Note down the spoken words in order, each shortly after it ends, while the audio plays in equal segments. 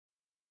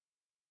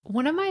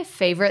One of my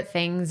favorite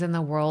things in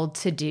the world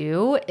to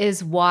do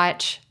is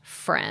watch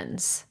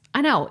Friends.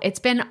 I know it's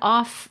been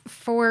off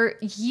for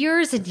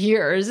years and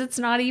years. It's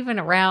not even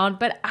around,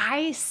 but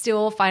I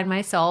still find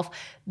myself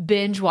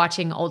binge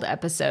watching old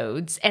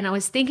episodes. And I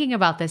was thinking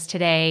about this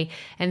today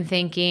and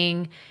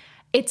thinking,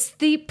 it's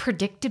the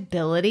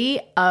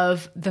predictability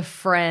of the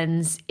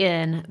friends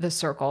in the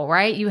circle,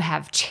 right? You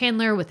have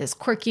Chandler with his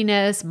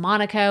quirkiness,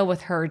 Monica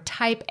with her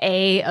type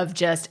A of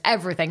just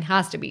everything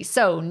has to be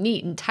so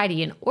neat and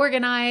tidy and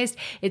organized.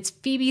 It's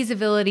Phoebe's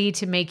ability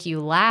to make you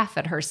laugh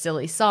at her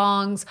silly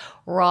songs.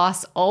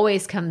 Ross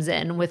always comes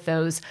in with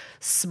those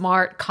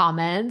smart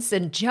comments,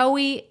 and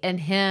Joey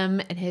and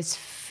him and his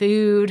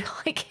food,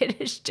 like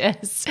it is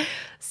just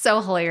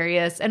so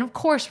hilarious. And of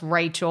course,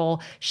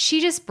 Rachel,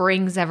 she just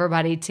brings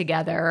everybody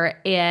together,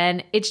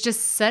 and it's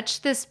just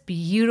such this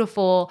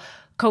beautiful,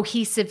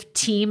 cohesive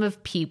team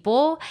of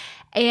people.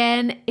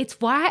 And it's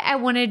why I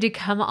wanted to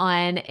come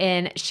on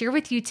and share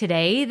with you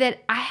today that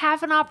I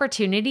have an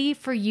opportunity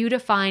for you to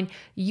find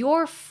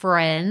your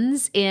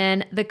friends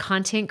in the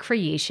content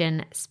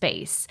creation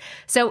space.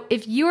 So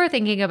if you are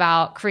thinking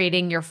about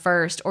creating your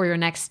first or your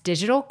next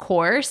digital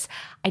course,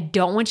 I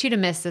don't want you to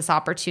miss this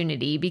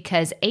opportunity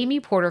because Amy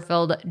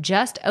Porterfield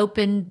just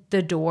opened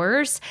the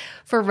doors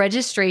for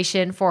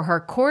registration for her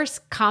Course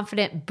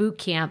Confident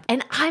Bootcamp.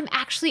 And I'm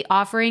actually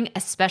offering a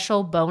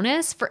special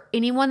bonus for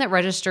anyone that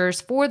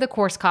registers for the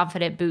Course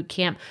Confident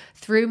Bootcamp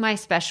through my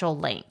special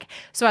link.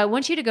 So I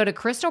want you to go to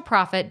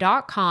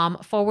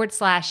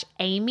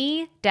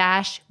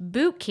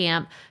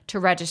krystalprofit.com/Amy-bootcamp to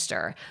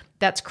register.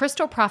 That's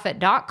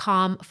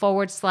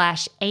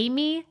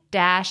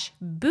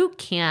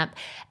krystalprofit.com/Amy-bootcamp.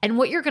 And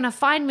what you're going to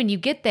find when you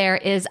get there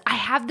is I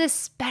have this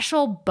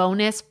special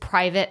bonus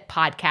private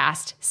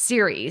podcast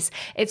series.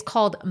 It's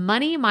called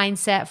Money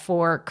Mindset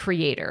for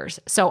Creators.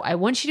 So I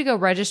want you to go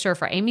register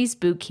for Amy's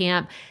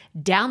bootcamp,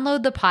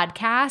 download the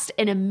podcast,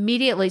 and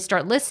immediately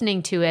start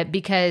listening to it,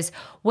 because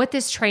what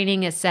this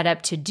training is set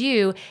up to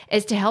do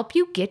is to help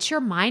you get your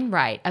mind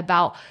right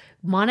about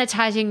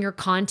monetizing your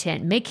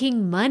content,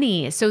 making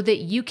money so that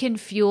you can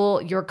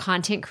fuel your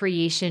content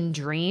creation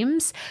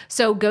dreams.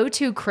 So go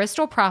to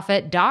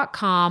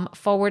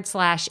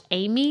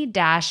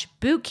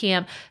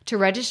krystalprofit.com/Amy-bootcamp to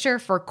register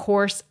for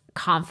Course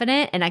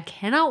Confident. And I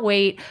cannot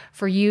wait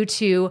for you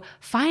to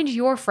find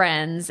your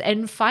friends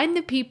and find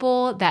the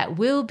people that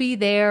will be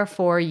there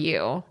for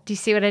you. Do you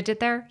see what I did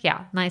there?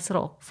 Yeah, nice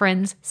little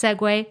friends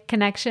segue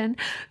connection.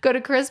 Go to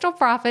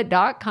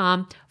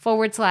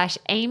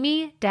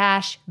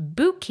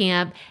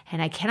krystalprofit.com/Amy-bootcamp.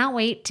 And I cannot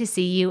wait to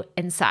see you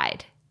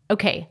inside.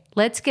 Okay,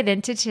 let's get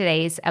into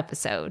today's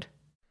episode.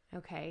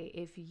 Okay,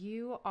 if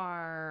you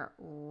are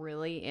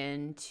really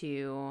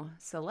into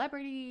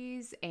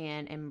celebrities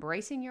and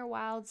embracing your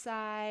wild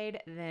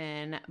side,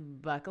 then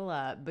buckle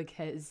up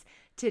because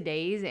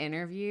today's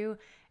interview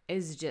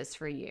is just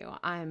for you.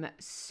 I'm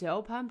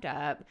so pumped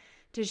up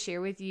to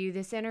share with you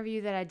this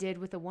interview that I did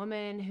with a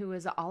woman who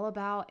is all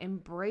about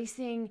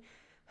embracing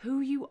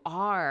who you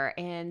are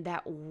and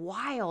that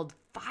wild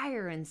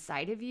fire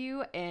inside of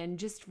you. And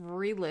just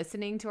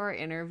re-listening to our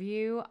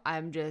interview,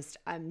 I'm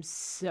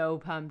so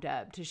pumped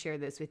up to share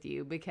this with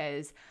you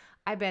because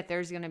I bet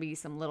there's going to be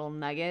some little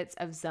nuggets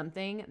of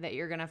something that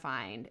you're going to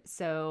find.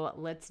 So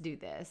let's do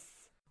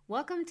this.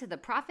 Welcome to the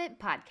Profit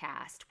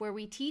Podcast, where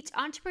we teach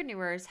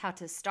entrepreneurs how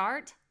to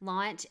start,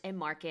 launch, and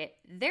market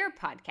their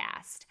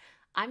podcast.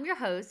 I'm your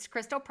host,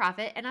 Krystal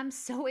Profit, and I'm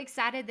so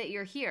excited that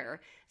you're here.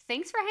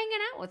 Thanks for hanging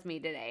out with me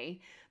today.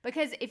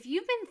 Because if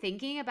you've been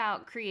thinking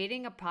about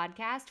creating a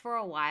podcast for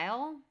a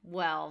while,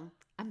 well,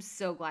 I'm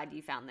so glad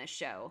you found this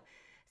show.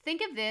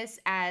 Think of this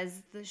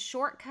as the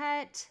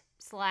shortcut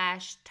 /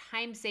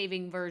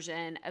 time-saving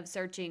version of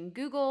searching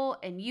Google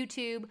and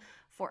YouTube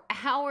for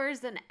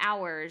hours and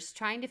hours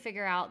trying to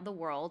figure out the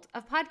world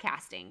of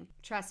podcasting.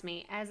 Trust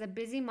me, as a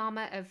busy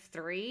mama of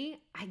 3,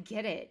 I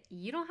get it.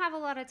 You don't have a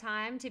lot of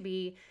time to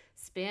be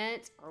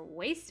spent or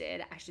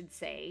wasted, I should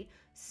say,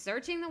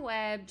 searching the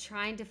web,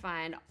 trying to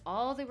find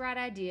all the right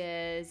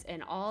ideas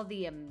and all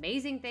the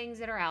amazing things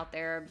that are out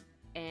there,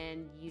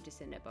 and you just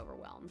end up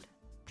overwhelmed.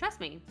 Trust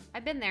me,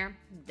 I've been there,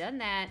 done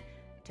that,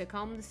 took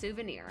home the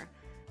souvenir.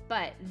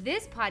 But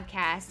this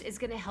podcast is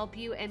going to help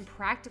you in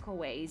practical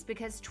ways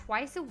because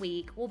twice a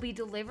week we'll be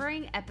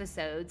delivering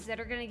episodes that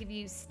are going to give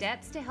you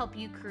steps to help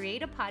you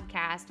create a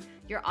podcast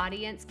your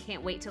audience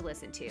can't wait to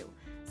listen to.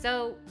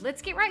 So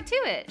let's get right to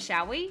it,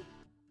 shall we?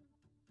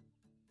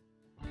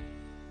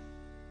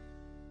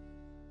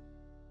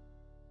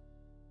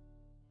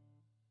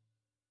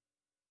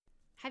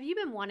 Have you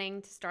been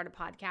wanting to start a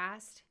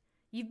podcast?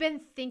 You've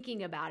been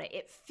thinking about it.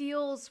 It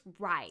feels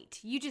right.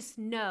 You just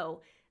know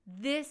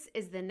this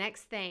is the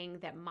next thing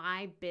that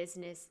my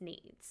business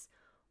needs.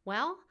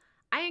 Well,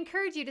 I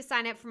encourage you to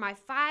sign up for my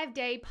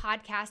 5-day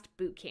podcast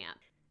bootcamp.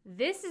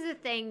 This is a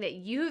thing that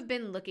you have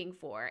been looking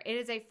for. It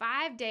is a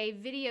 5-day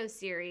video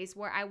series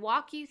where I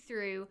walk you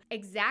through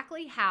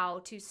exactly how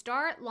to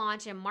start,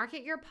 launch, and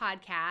market your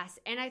podcast,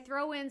 and I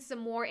throw in some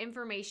more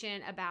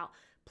information about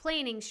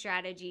planning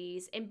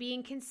strategies, and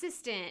being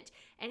consistent,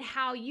 and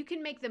how you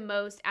can make the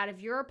most out of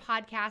your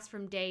podcast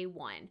from day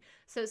one.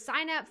 So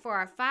sign up for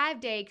our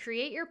 5-day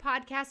Create Your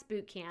Podcast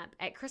Bootcamp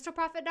at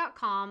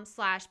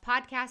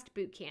krystalprofit.com/podcast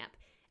bootcamp.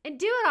 And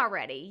do it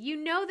already. You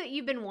know that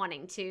you've been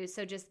wanting to,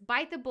 so just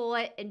bite the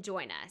bullet and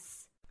join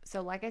us.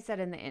 So like I said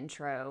in the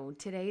intro,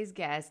 today's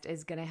guest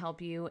is going to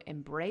help you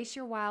embrace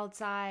your wild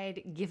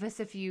side, give us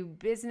a few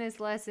business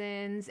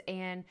lessons,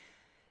 and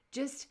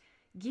just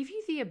give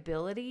you the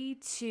ability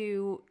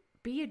to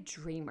be a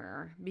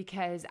dreamer,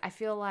 because I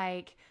feel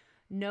like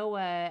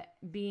Noa,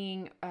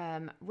 being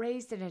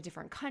raised in a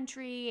different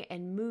country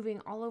and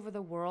moving all over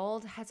the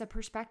world, has a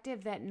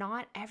perspective that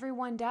not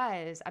everyone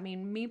does. I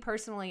mean, me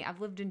personally, I've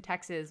lived in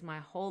Texas my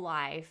whole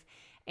life,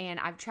 and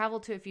I've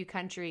traveled to a few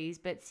countries,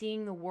 but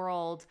seeing the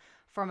world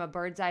from a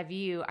bird's eye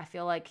view, I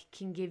feel like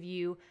can give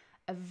you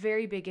a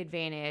very big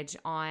advantage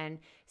on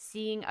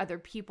seeing other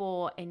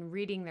people and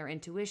reading their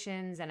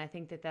intuitions. And I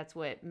think that that's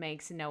what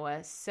makes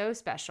Noa so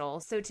special.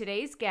 So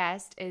today's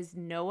guest is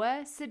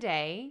Noa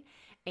Sade,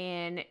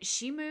 and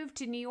she moved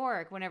to New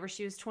York whenever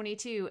she was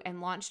 22 and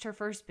launched her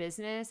first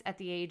business at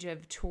the age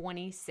of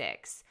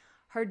 26.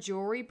 Her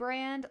jewelry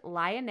brand,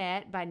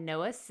 Lionette by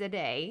Noa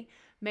Sade,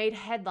 made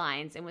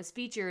headlines and was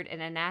featured in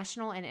a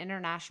national and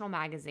international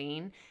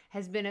magazine,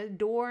 has been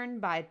adorned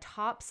by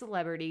top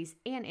celebrities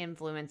and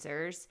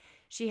influencers.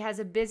 She has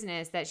a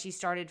business that she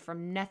started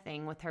from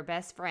nothing with her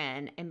best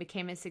friend and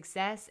became a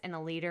success and a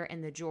leader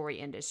in the jewelry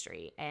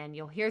industry. And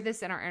you'll hear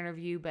this in our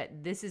interview,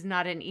 but this is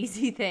not an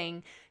easy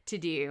thing to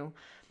do.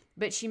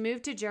 But she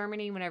moved to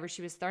Germany whenever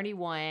she was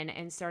 31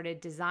 and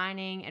started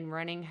designing and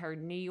running her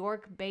New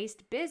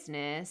York-based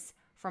business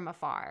from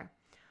afar.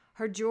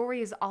 Her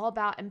jewelry is all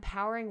about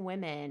empowering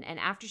women, and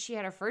after she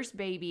had her first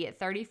baby at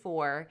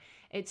 34,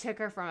 it took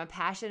her from a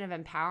passion of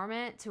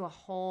empowerment to a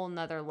whole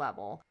nother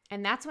level.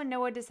 And that's when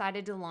Noa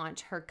decided to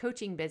launch her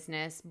coaching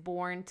business,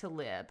 Born to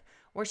Live,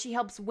 where she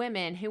helps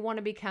women who want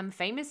to become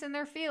famous in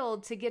their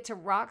field to get to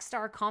rock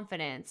star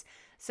confidence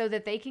so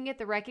that they can get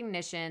the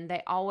recognition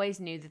they always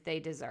knew that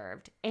they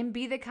deserved and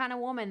be the kind of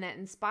woman that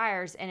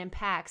inspires and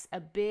impacts a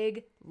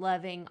big,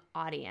 loving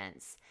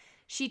audience.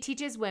 She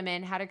teaches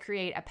women how to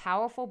create a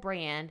powerful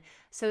brand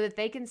so that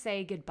they can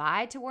say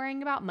goodbye to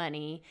worrying about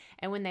money,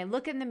 and when they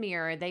look in the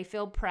mirror, they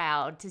feel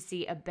proud to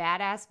see a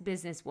badass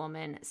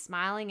businesswoman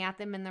smiling at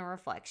them in the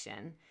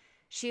reflection.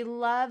 She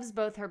loves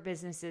both her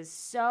businesses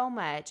so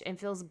much and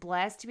feels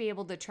blessed to be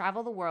able to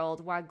travel the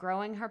world while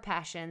growing her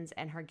passions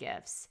and her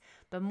gifts.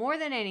 But more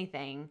than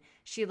anything,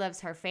 she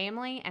loves her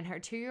family and her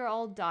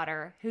 2-year-old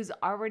daughter, who's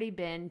already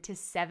been to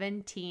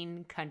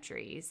 17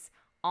 countries.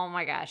 Oh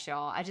my gosh,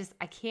 y'all. I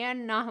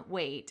cannot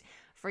wait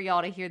for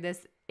y'all to hear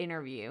this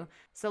interview.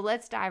 So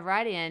let's dive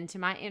right into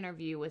my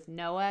interview with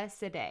Noa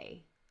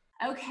Sade.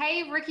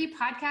 Okay, Ricky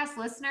podcast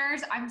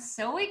listeners, I'm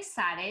so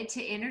excited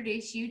to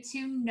introduce you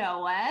to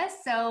Noa.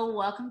 So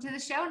welcome to the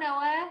show,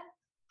 Noa.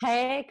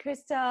 Hey,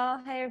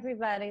 Krystal. Hey,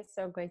 everybody.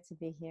 So great to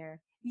be here.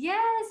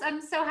 Yes,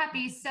 I'm so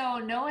happy. So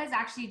Noa is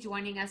actually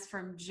joining us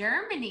from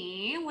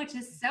Germany, which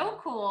is so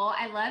cool.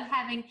 I love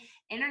having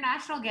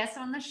international guests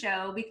on the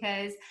show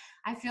because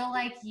I feel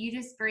like you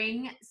just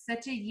bring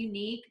such a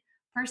unique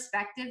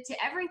perspective to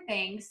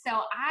everything.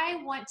 So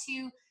I want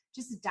to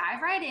just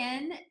dive right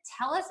in.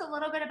 Tell us a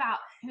little bit about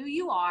who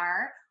you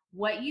are,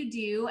 what you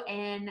do,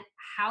 and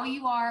how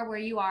you are where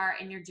you are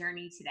in your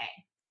journey today.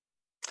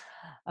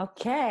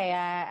 Okay,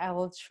 I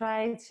will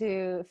try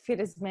to fit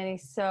as many.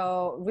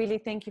 So really,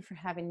 thank you for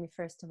having me.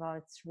 First of all,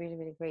 it's really,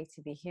 really great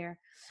to be here.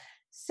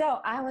 So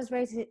I was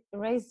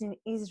raised in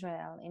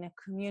Israel in a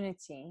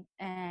community,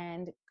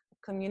 and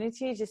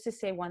community, just to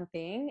say one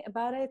thing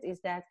about it, is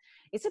that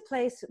it's a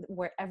place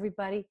where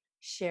everybody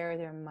share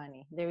their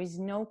money. There is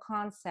no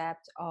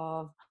concept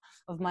of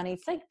money.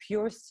 It's like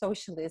pure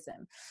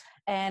socialism.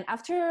 And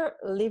after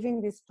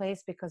leaving this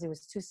place because it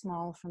was too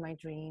small for my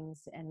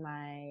dreams and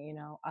my,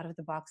 out of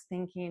the box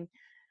thinking,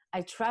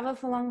 I traveled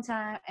for a long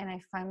time and I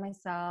find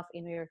myself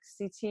in New York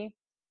City,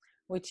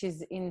 which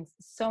is in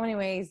so many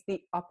ways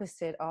the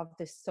opposite of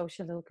the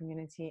social little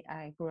community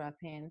I grew up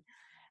in.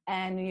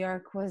 And New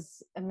York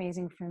was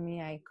amazing for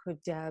me. I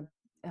could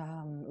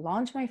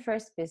launch my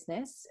first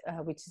business,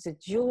 which is a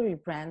jewelry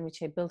brand,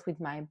 which I built with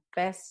my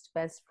best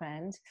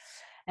friend.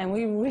 And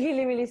we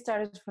really, really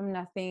started from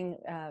nothing,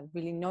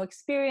 really no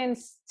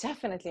experience,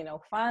 definitely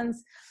no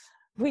funds.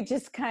 We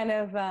just kind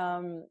of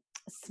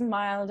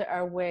smiled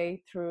our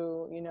way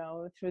through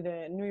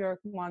the New York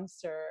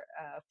monster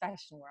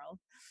fashion world.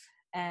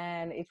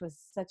 And it was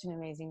such an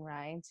amazing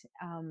ride.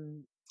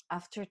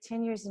 After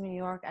 10 years in New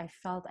York, I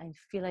feel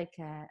like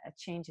a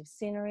change of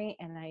scenery,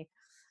 and I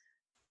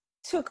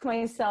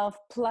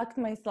plucked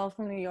myself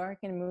from New York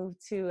and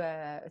moved to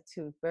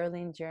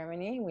Berlin,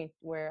 Germany,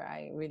 where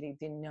I really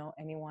didn't know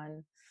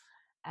anyone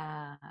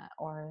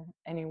or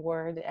any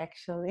word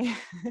actually.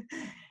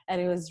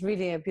 And it was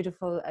really a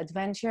beautiful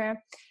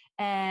adventure.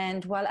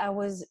 And while I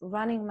was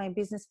running my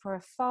business for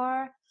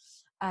afar,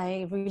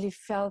 I really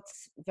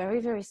very,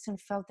 very soon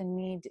felt the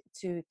need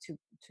to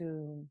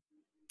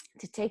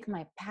to take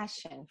my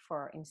passion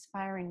for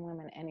inspiring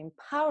women and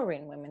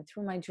empowering women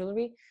through my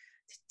jewelry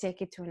to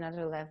take it to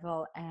another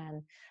level.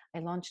 And I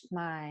launched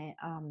my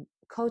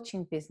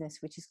coaching business,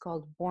 which is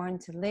called Born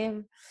to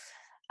Live,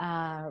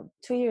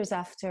 2 years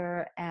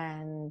after.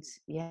 And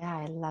yeah,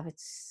 I love it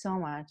so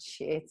much.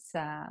 It's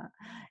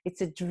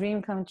a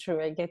dream come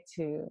true. I get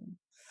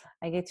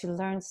to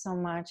learn so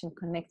much and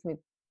connect with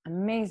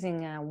amazing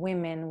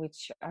women,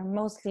 which are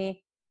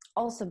mostly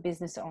also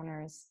business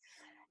owners.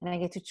 And I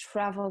get to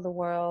travel the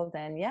world.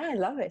 And yeah, I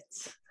love it.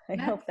 I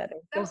That's hope that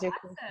so answers your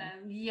question.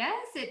 awesome.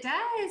 Yes, it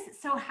does.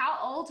 So, how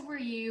old were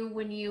you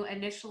when you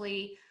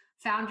initially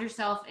found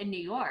yourself in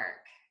New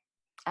York?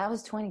 I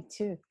was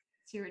 22.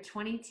 So you were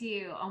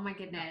 22. Oh my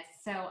goodness.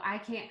 So I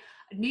can't,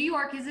 New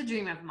York is a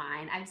dream of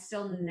mine. I've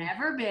still Mm.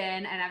 never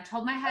been, and I've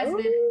told my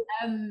husband Oh,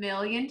 a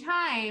million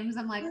times,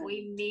 I'm like,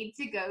 we need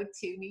to go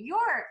to New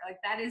York. Like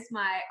that is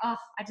my, oh,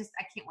 I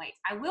can't wait.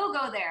 I will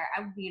go there.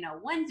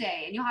 One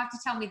day, and you'll have to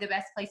tell me the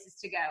best places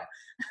to go.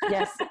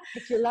 yes.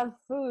 If you love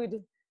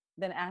food,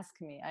 then ask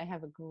me. I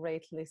have a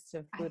great list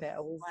of I food I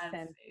always love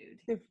send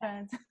food. to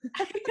friends.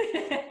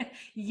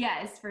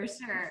 Yes, for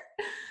sure.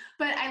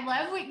 But I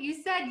love what you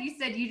said. You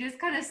said you just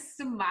kind of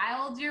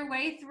smiled your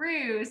way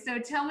through. So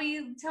tell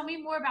me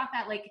more about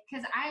that. Like,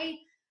 because I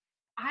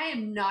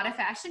am not a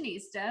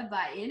fashionista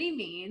by any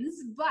means,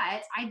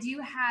 but I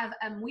do have,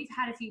 we've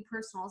had a few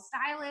personal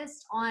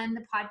stylists on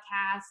the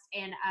podcast,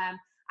 and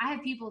I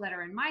have people that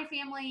are in my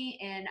family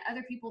and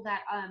other people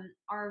that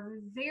are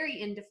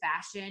very into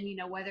fashion,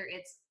 whether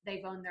it's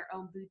they've owned their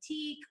own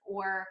boutique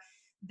or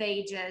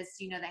they just,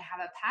 they have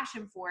a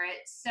passion for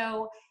it.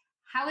 So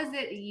how is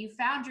it that you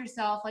found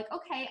yourself like,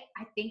 okay,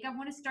 I think I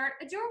want to start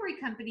a jewelry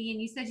company?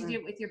 And you said you did Mm,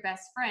 it with your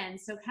best friend.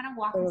 So kind of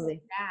walk us totally.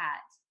 through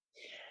that.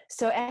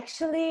 So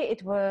actually,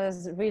 it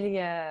was really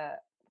a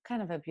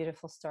kind of a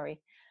beautiful story.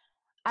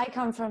 I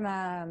come from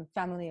a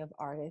family of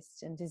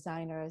artists and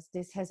designers.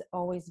 This has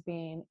always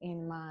been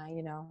in my,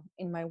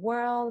 in my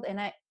world.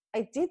 And I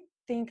did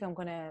think I'm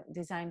going to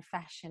design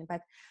fashion.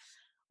 But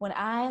when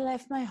I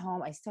left my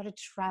home, I started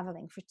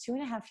traveling for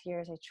 2.5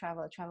 years. I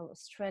traveled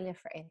Australia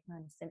for 8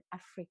 months, then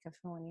Africa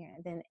for 1 year,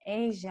 and then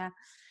Asia.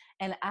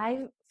 And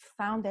I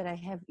found that I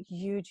have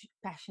huge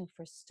passion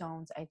for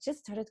stones. I just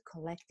started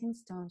collecting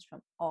stones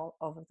from all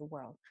over the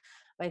world.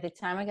 By the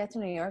time I got to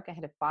New York, I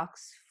had a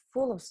box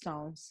full of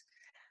stones,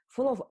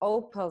 full of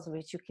opals,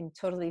 which you can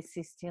totally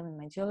see still in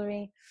my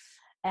jewelry.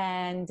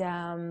 And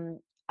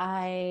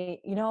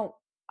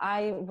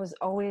I was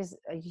always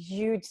a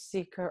huge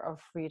seeker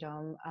of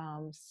freedom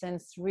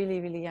since really,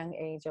 really young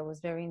age. I was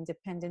very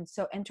independent.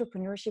 So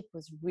entrepreneurship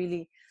was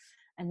really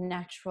a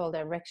natural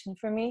direction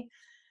for me.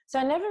 So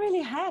I never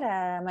really had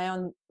my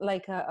own,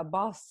 like a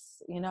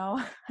boss,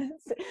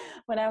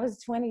 When I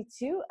was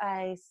 22,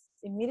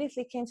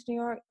 immediately came to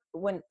New York.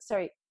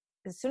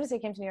 As soon as I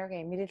came to New York, I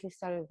immediately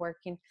started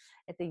working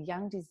at the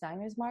Young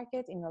Designers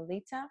Market in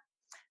Lolita.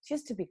 It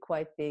used to be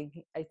quite big.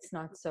 It's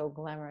not so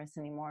glamorous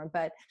anymore,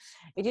 but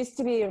it used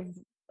to be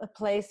a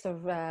place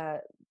of,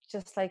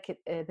 just like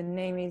the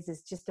name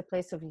is just a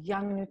place of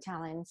young new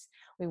talents.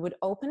 We would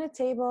open a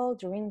table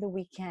during the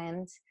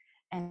weekend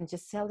and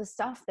just sell the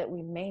stuff that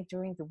we made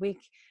during the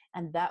week.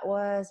 And that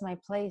was my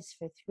place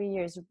for 3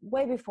 years,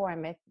 way before I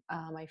met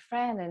my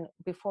friend and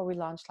before we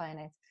launched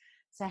Lioness.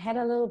 So I had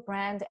a little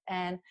brand,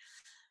 and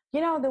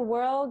the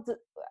world,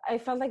 I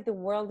felt like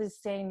the world is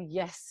saying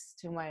yes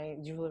to my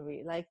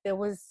jewelry. Like there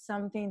was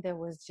something that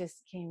was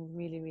just came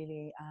really,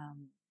 really,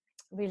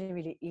 really,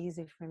 really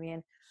easy for me.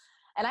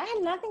 And I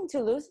had nothing to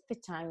lose at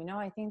the time.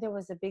 I think there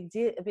was a big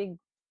deal, a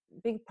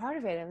big part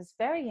of it. I was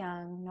very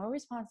young, no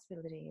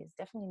responsibilities,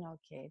 definitely no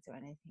kids or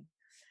anything.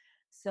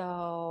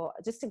 So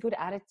just a good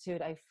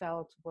attitude I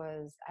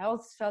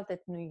also felt that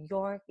New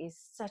York is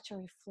such a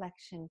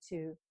reflection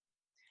to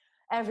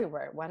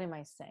everywhere. What am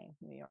I saying?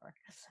 New York,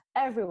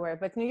 everywhere.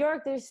 But New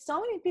York, there's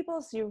so many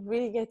people, so you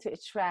really get to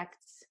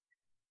attract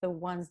the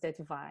ones that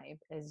vibe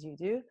as you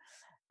do.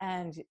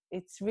 And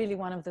it's really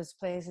one of those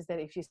places that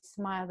if you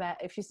smile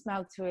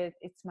to it,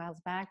 it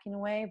smiles back in a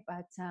way.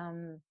 But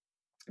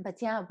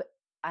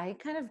I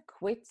kind of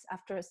quit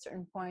after a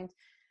certain point.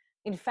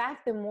 In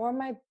fact, the more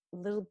my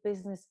little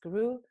business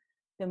grew,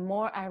 the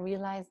more I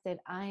realized that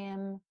I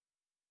am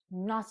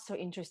not so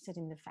interested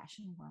in the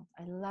fashion world.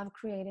 I love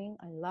creating,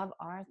 I love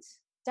art,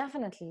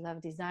 definitely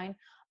love design,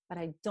 but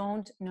I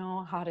don't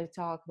know how to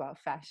talk about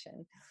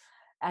fashion.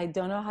 I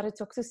don't know how to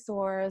talk to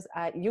stores.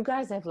 You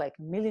guys have like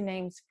a million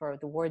names for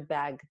the word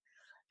bag: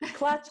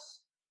 clutch,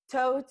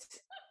 tote,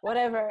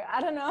 whatever.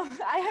 I don't know.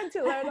 I had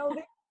to learn all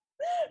this.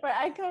 Where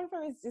I come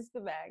from, it's just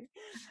the bag.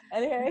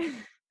 Anyway,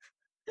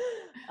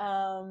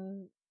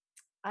 um,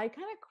 I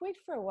kind of quit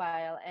for a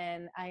while,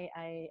 and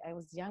I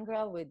was a young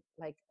girl with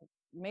like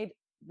made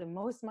the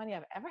most money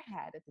I've ever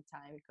had at the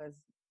time because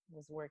I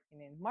was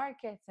working in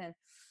markets, and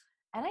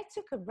I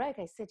took a break.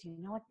 I said, you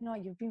know what? No,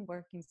 you've been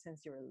working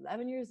since you're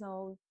 11 years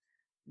old.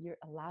 You're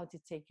allowed to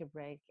take a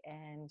break.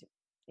 And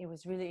it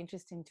was really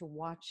interesting to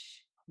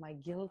watch my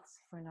guilt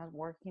for not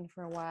working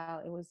for a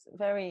while. It was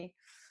very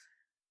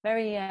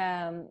very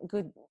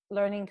good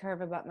learning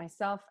curve about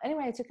myself.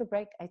 Anyway, I took a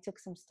break. I took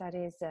some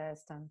studies,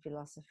 some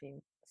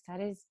philosophy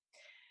studies.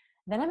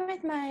 Then I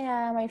met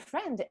my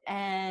friend,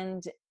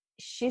 and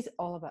she's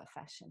all about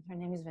fashion. Her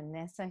name is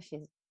Vanessa.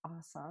 She's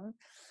awesome.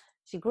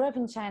 She grew up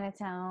in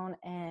Chinatown,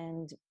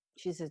 and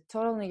she's a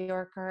total New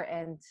Yorker.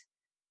 And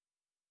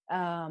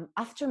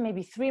after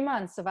maybe 3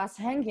 months of us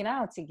hanging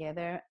out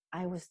together,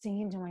 I was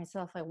thinking to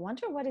myself, I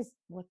wonder what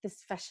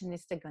this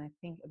fashionista gonna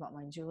think about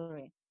my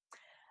jewelry.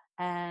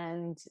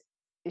 And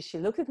she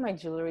looked at my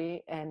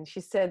jewelry and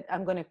she said,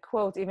 I'm going to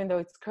quote, even though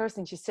it's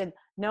cursing, she said,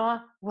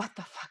 Noah, what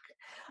the fuck?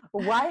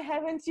 Why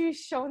haven't you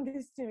shown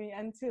this to me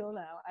until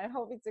now? I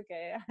hope it's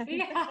okay.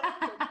 Yeah.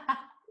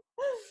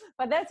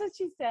 But that's what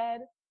she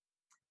said.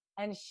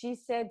 And she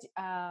said,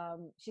 I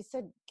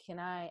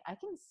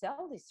can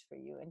sell this for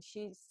you. And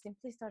she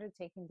simply started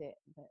taking the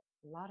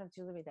lot of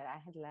jewelry that I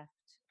had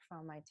left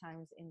from my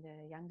times in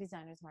the young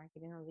designers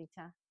market in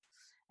Olita.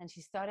 And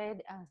she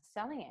started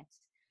selling it.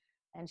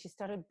 And she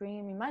started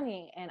bringing me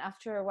money. And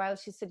after a while,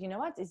 she said, you know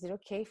what, is it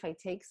okay if I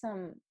take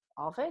some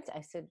of it?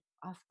 I said,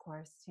 of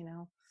course, you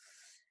know.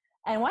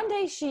 And one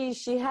day she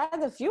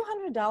had a few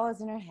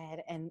 $100s in her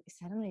head, and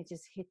suddenly it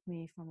just hit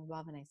me from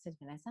above. And I said,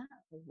 Vanessa,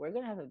 we're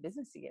going to have a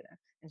business together.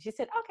 And she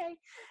said, okay.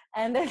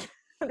 And then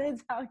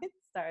that's how it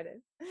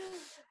started.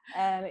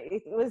 And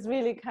it was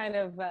really kind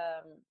of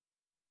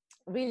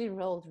really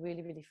rolled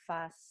really, really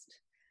fast.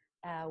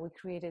 I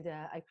created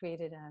a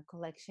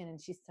collection,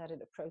 and she started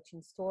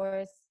approaching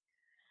stores.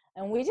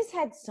 And we just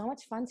had so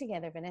much fun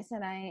together. Vanessa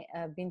and I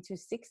have been to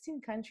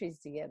 16 countries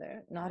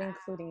together, not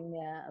including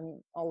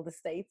all the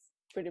states,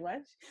 pretty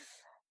much.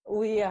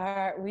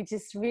 We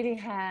just really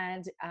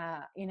had,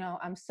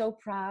 I'm so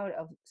proud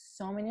of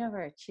so many of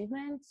our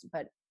achievements,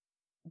 but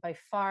by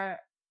far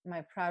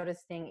my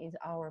proudest thing is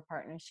our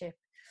partnership.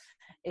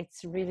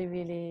 It's really,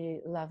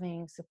 really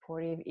loving,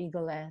 supportive,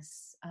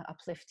 egoless,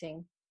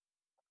 uplifting.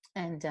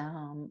 And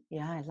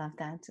I love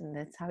that. And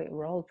that's how it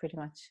rolled pretty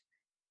much.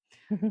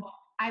 Well,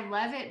 I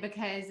love it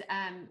because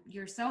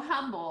you're so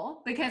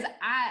humble, because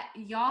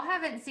y'all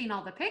haven't seen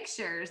all the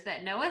pictures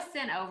that Noah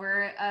sent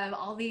over of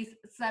all these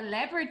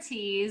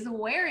celebrities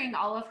wearing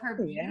all of her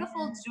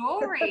beautiful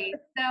jewelry.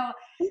 So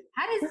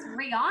how does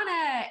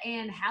Rihanna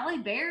and Halle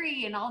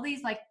Berry and all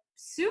these like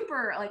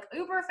super like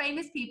uber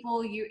famous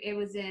people, it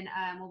was in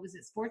what was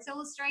it, Sports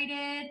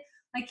Illustrated,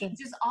 like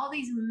just all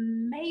these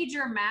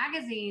major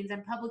magazines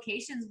and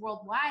publications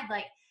worldwide,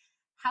 like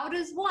how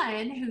does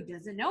one who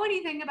doesn't know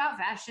anything about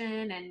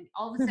fashion and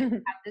all of a sudden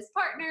have this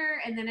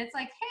partner, and then it's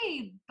like,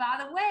 hey, by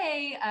the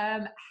way,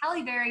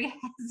 Halle Berry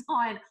has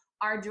on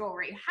our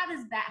jewelry. How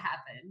does that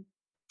happen?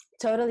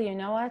 Totally. You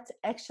know what?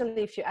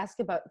 Actually, if you ask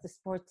about the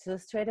Sports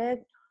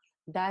Illustrated,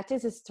 that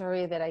is a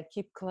story that I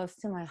keep close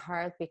to my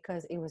heart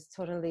because it was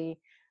totally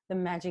the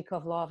magic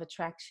of law of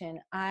attraction.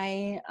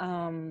 I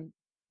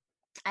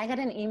got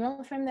an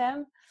email from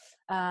them.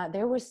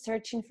 They were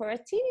searching for a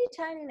teeny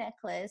tiny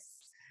necklace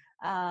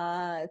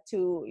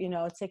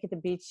to take at the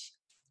beach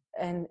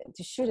and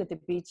to shoot at the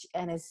beach.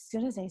 And as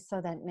soon as I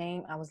saw that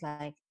name, I was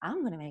like,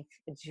 I'm gonna make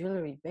a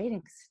jewelry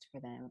bathing suit for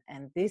them,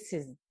 and this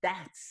is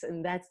that,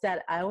 and that's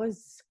that. I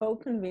was so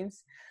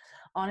convinced,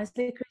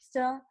 honestly,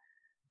 Krystal.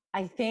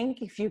 I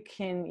think if you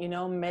can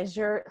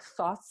measure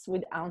thoughts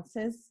with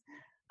ounces,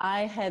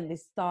 I had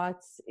these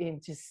thoughts in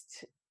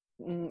just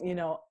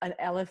an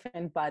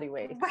elephant body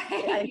weight.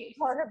 Right. I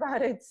thought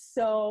about it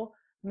so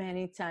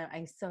many times.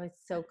 I saw it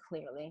so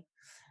clearly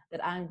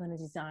that I'm going to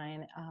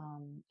design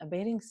a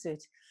bathing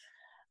suit.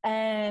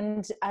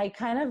 And I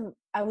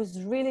was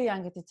really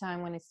young at the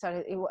time when it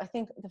started. I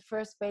think the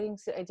first bathing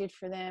suit I did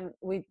for them,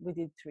 we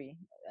did three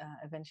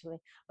eventually.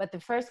 But the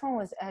first one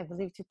was, I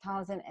believe,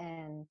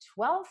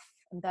 2012.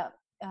 That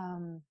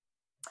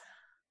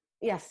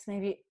yes,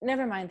 maybe,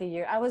 never mind the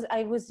year. I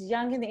was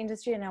young in the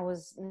industry, and I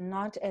was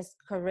not as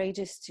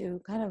courageous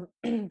to kind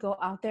of go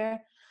out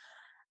there.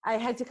 I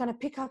had to kind of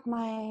pick up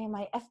my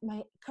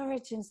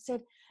courage and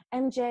said,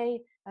 MJ,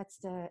 that's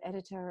the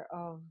editor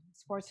of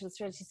Sports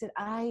Illustrated. She said,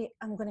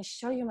 I'm going to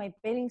show you my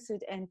bathing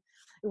suit and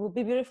it will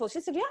be beautiful. She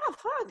said, yeah,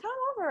 fine, come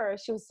over.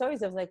 She was so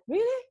easy. I was like,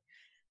 really?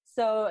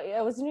 So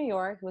I was in New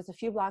York. It was a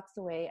few blocks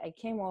away. I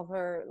came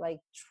over like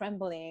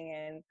trembling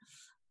and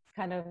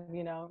kind of,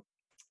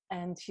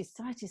 and she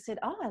saw it. She said,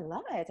 oh, I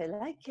love it. I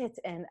like it.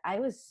 And I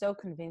was so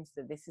convinced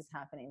that this is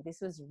happening. This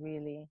was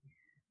really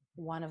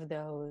one of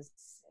those,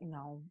 it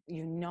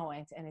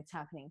and it's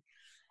happening.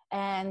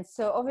 And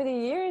so over the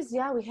years,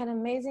 we had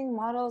amazing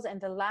models.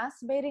 And the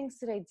last bathing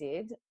suit I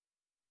did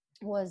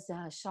was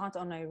shot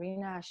on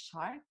Irina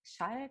Shayk.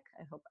 I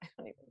hope I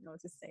don't even know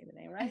to say the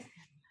name right.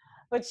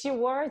 But she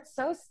wore it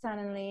so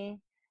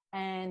stunningly.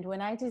 And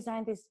when I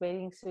designed this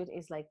bathing suit,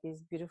 it's like these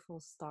beautiful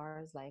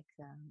stars, like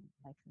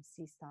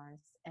sea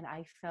stars. And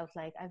I felt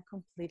like I've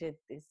completed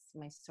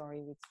my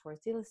story with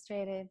Sports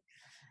Illustrated.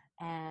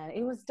 And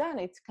it was done.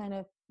 It's kind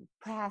of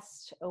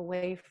passed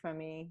away from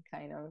me,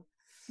 kind of.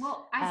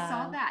 Well, I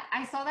saw Um, that.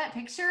 I saw that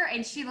picture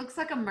and she looks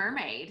like a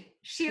mermaid.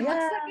 She looks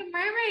yeah, like a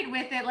mermaid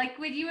with it. Like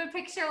when you would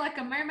picture like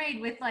a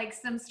mermaid with like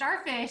some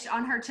starfish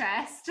on her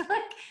chest.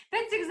 Like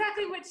that's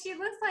exactly what she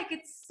looks like.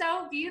 It's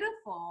so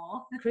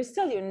beautiful.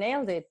 Krystal, you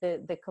nailed it.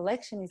 The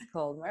collection is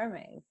called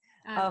Mermaid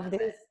I of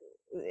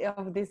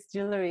love this it.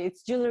 jewelry.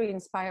 It's jewelry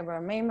inspired by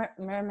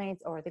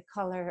mermaids or the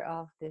color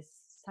of this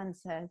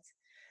sunset.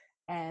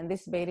 And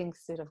this bathing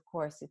suit, of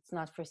course, it's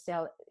not for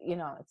sale. You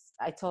know, it's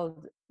I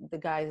told the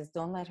guys,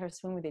 don't let her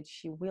swim with it.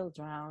 She will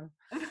drown.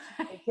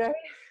 It's very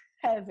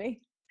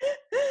heavy.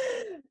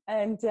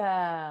 And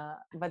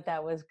but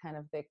that was kind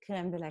of the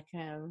creme de la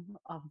creme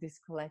of this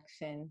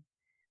collection.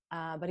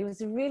 But it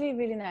was really,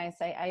 really nice.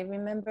 I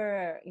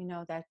remember, you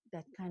know, that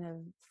kind of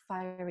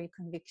fiery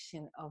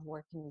conviction of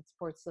working with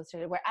Sports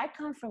Illustrated. Where I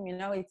come from, you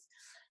know,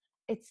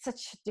 it's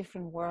such a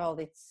different world.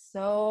 It's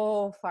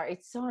so far,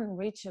 it's so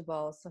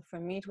unreachable. So for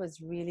me, it was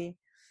really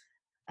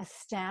a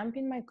stamp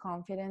in my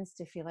confidence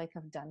to feel like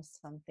I've done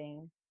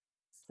something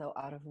so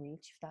out of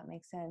reach, if that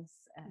makes sense.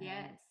 And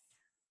Yes.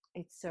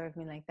 it served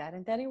me like that.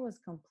 And then it was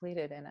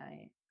completed, and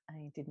I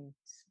didn't.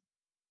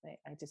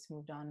 I just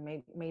moved on,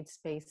 made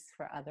space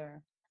for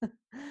other.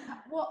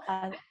 Well,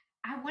 uh,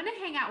 I want to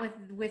hang out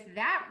with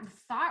that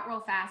thought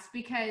real fast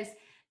because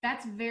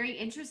that's very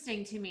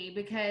interesting to me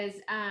because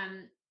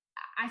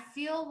I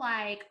feel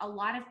like a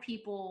lot of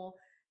people,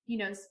 you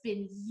know,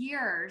 spend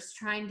years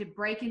trying to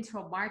break into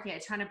a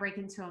market, trying to break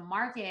into a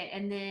market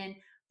and then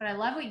but I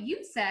love what you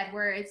said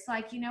where it's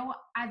like, you know,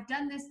 I've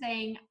done this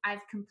thing, I've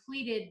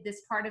completed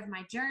this part of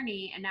my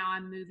journey and now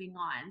I'm moving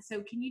on.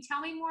 So can you tell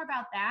me more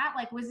about that?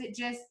 Like was it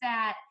just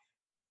that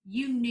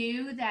you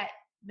knew that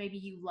maybe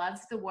you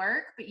loved the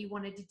work, but you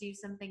wanted to do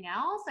something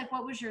else? Like,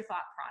 what was your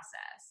thought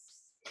process?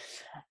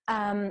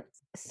 um,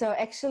 so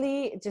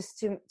actually, just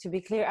to be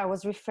clear, I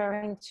was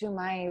referring to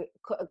my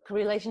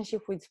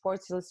relationship with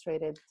Sports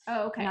Illustrated,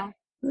 Oh, okay. not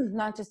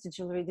not just the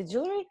jewelry. The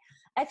jewelry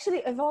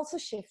actually I've also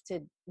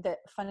shifted. The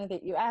funny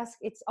that you ask,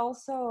 it's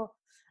also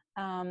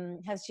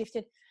has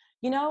shifted.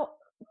 You know,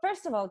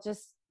 first of all,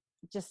 just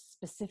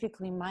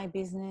specifically my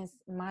business,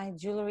 my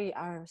jewelry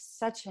are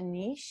such a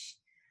niche.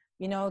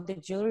 You know, the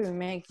jewelry we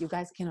make, you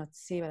guys cannot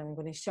see, but I'm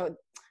going to show.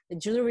 The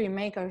jewelry we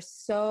make are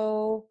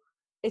so.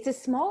 It's a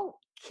small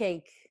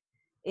cake.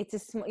 It's a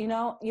small. You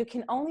know, you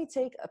can only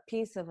take a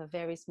piece of a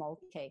very small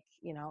cake.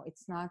 You know,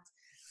 it's not.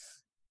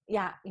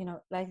 Yeah, you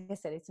know, like I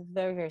said, it's a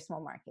very very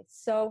small market.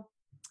 So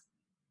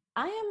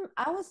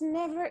I was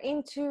never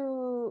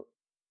into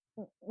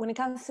when it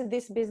comes to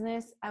this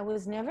business, I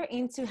was never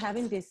into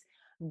having this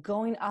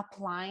going up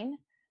line.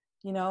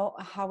 You know,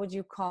 how would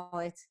you call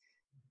it?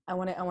 I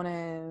want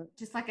to,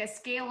 Just like a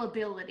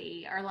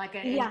scalability or like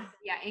yeah,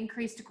 yeah,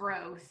 increased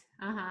growth.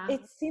 Uh-huh.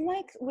 it seemed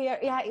like we are,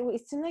 yeah,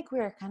 it seemed like we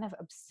are kind of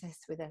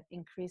obsessed with that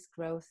increased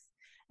growth.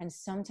 And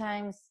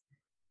sometimes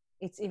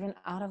it's even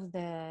out of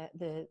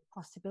the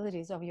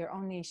possibilities of your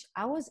own niche.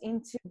 I was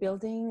into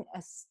building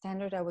a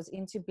standard. I was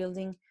into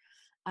building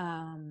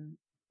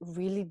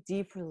really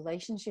deep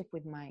relationship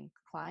with my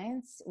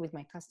clients, with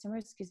my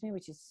customers, excuse me,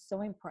 which is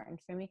so important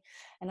for me.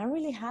 And I'm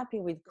really happy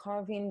with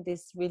carving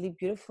this really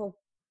beautiful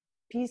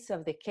piece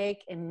of the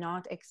cake and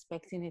not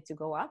expecting it to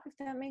go up, if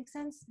that makes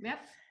sense. Yep.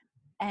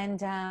 And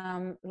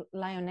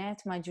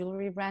Lionette, my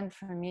jewelry brand,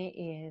 for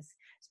me is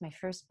it's my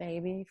first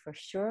baby for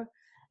sure,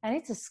 and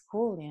it's a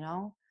school, you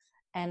know.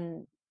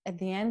 And at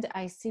the end,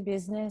 I see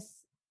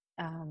business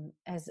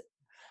as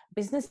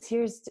business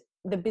here is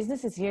the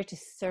business is here to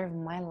serve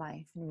my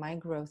life and my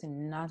growth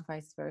and not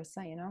vice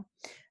versa, you know.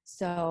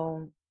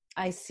 So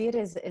I see it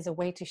as a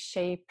way to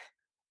shape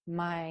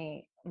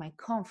my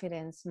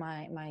confidence,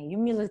 my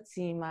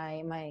humility,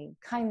 my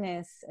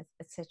kindness,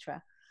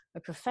 etc.,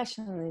 my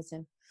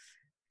professionalism.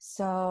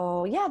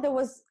 So yeah, there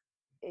was,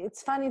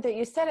 it's funny that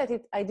you said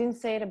it, I didn't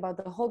say it about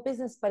the whole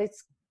business, but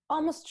it's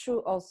almost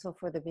true also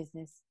for the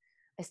business.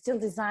 I still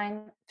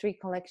design 3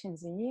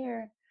 collections a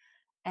year,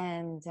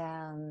 and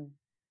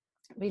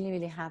really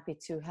really happy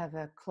to have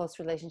a close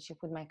relationship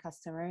with my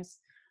customers,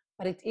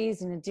 but it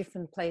is in a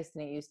different place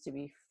than it used to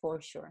be,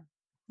 for sure.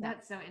 Yeah.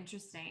 That's so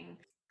interesting.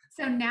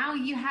 So now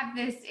you have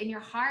this in your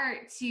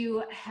heart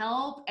to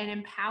help and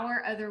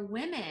empower other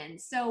women.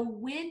 So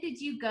when did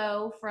you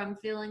go from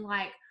feeling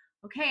like,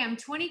 okay, I'm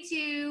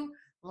 22,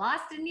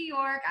 lost in New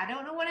York, I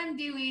don't know what I'm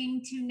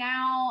doing, to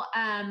now,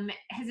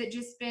 has it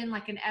just been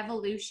like an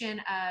evolution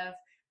of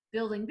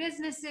building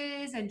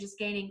businesses and just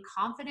gaining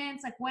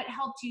confidence? Like what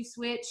helped you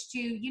switch to,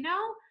 you know,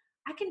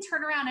 I can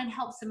turn around and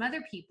help some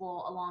other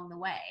people along the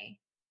way?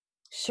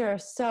 Sure.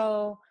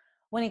 So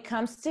when it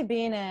comes to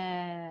being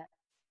a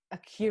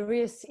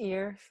curious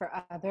ear for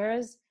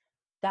others,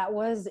 that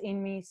was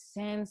in me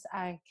since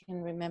I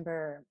can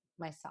remember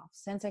myself,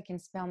 since I can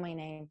spell my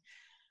name.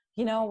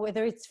 You know,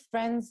 whether it's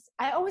friends,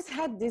 I always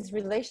had this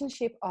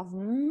relationship of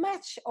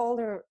much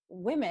older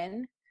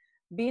women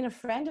being a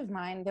friend of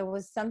mine. There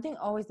was something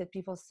always that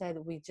people said,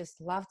 we just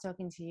love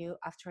talking to you.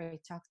 After I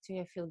talk to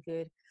you, I feel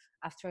good.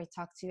 After I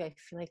talk to you, I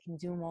feel I can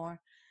do more.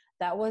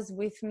 That was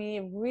with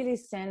me really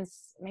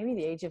since maybe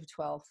the age of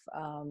 12.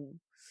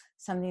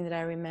 something that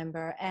I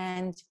remember.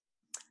 And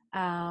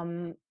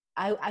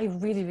I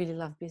really, really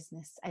love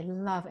business. I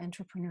love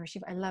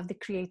entrepreneurship. I love the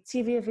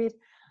creativity of it.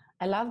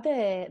 I love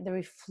the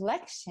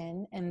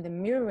reflection and the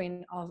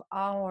mirroring of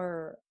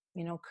our,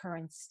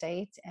 current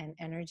state and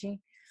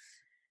energy.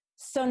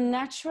 So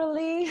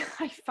naturally,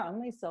 I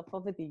found myself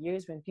over the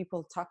years when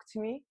people talk to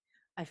me,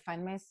 I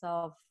find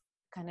myself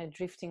kind of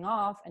drifting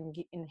off and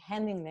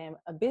handing them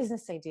a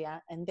business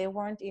idea, and they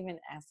weren't even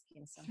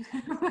asking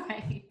sometimes.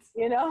 Right.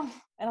 And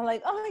I'm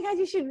like, oh my God,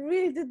 you should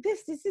really do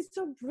this. This is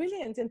so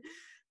brilliant. And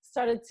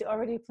started to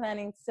already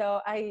planning.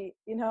 So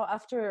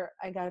after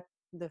I got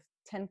the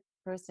 10th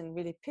person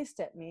really pissed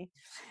at me,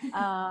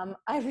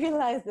 I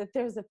realized that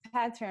there's a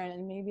pattern,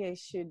 and maybe I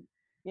should,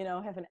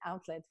 have an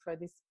outlet for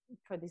this,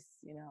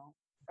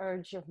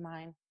 urge of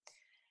mine.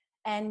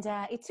 And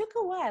it took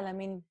a while. I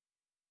mean,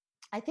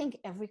 I think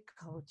every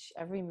coach,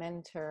 every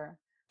mentor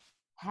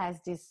has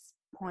this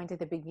point at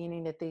the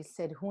beginning that they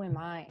said, who am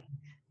I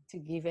to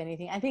give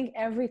anything? I think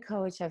every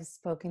coach I've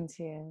spoken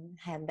to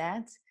had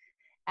that.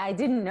 I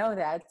didn't know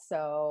that,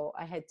 so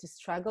I had to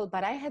struggle.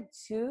 But I had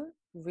two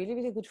really,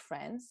 really good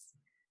friends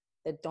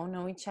that don't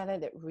know each other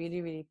that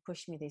really, really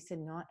pushed me. They said,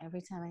 no,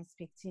 every time I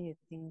speak to you,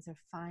 things are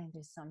fine.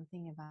 There's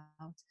something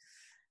about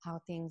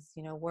how things,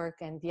 work.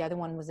 And the other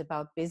one was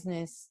about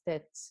business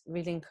that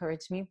really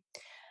encouraged me.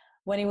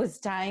 When it was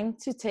time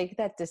to take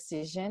that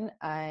decision,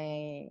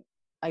 I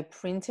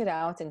printed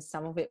out, and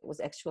some of it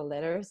was actual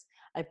letters.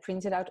 I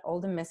printed out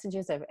all the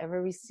messages I've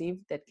ever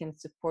received that can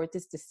support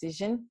this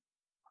decision.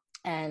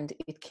 And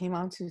it came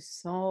out to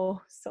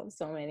so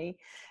many.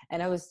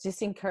 And I was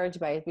just encouraged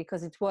by it,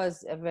 because it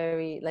was a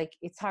very,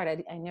 it's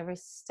hard. I never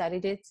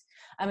studied it.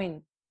 I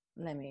mean,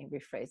 let me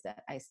rephrase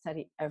that. I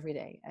study every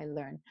day. I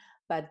learn,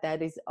 but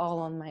that is all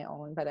on my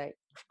own. But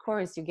of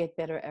course, you get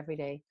better every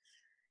day.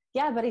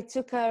 Yeah, but it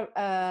took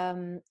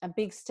a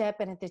big step.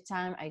 And at the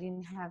time, I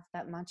didn't have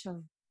that much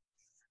of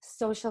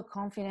social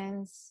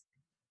confidence.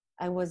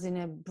 I was in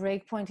a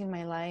break point in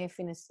my life,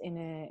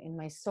 in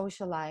my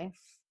social life.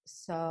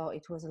 So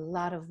it was a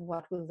lot of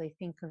what will they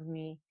think of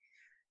me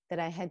that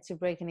I had to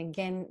break. And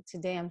again,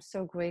 today I'm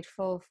so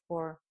grateful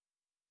for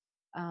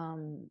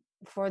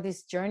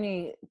this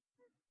journey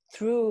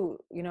through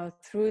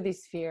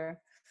this fear.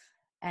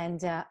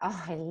 And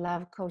I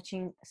love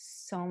coaching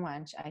so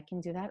much. I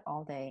can do that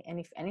all day. And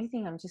if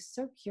anything, I'm just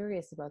so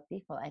curious about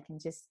people. I can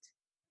just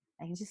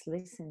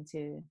listen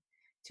to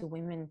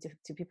women,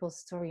 to people's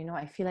story.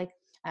 I feel like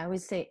I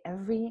always say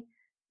every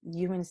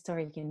human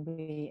story can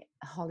be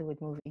a Hollywood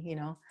movie.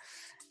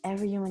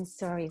 Every human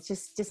story,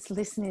 just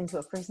listening to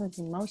a person's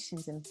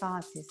emotions and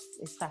thoughts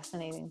is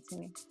fascinating to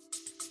me.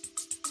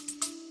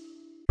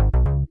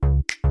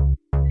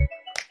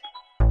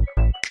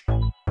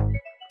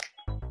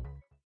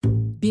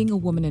 Being a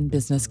woman in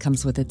business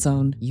comes with its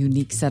own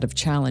unique set of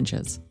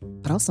challenges,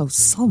 but also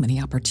so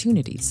many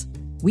opportunities.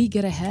 We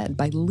get ahead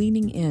by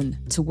leaning in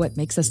to what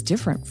makes us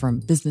different from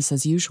business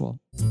as usual.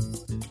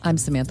 I'm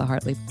Samantha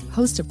Hartley,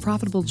 host of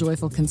Profitable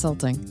Joyful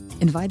Consulting,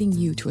 inviting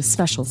you to a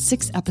special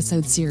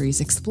 6-episode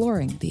series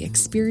exploring the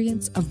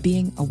experience of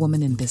being a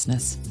woman in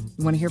business.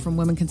 You want to hear from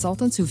women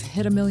consultants who've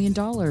hit $1 million,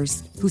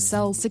 who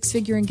sell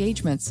 6-figure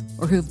engagements,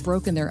 or who've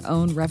broken their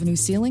own revenue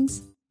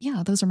ceilings?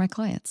 Yeah, those are my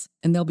clients,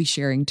 and they'll be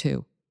sharing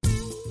too.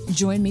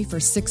 Join me for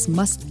 6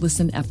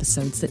 must-listen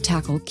episodes that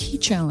tackle key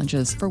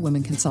challenges for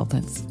women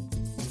consultants.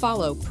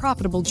 Follow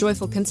Profitable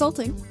Joyful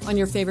Consulting on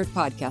your favorite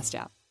podcast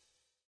app.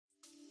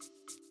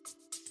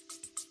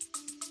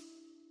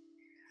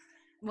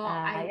 Well,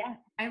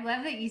 I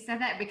love that you said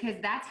that, because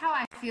that's how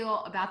I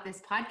feel about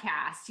this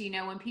podcast.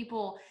 When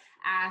people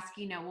ask,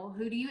 well,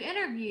 who do you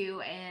interview?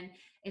 And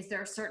is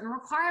there certain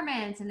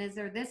requirements? And is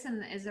there this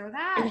and is there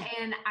that?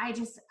 And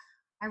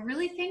I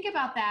really think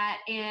about that.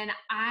 And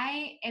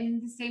I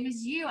am the same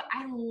as you.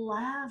 I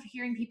love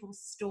hearing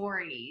people's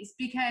stories,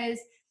 because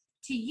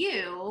to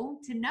you,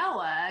 to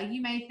Noah,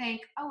 you may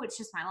think, oh, it's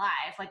just my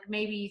life. Like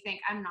maybe you think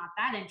I'm not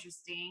that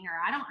interesting,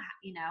 or I don't,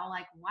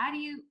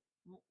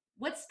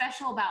 what's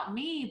special about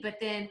me? But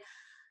then,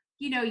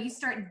 you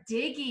start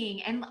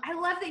digging, and I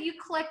love that you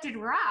collected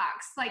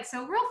rocks.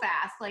 So real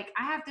fast,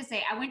 I have to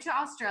say, I went to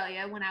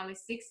Australia when I was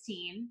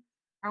 16,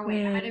 or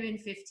wait, I might have been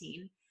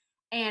 15.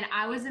 And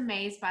I was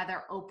amazed by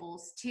their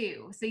opals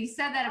too. So you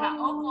said that about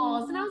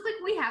opals, and I was like,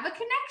 we have a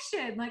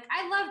connection.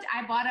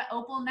 I bought an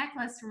opal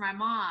necklace for my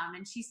mom,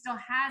 and she still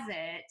has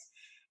it.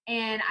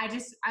 And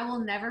I will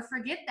never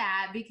forget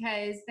that,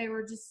 because they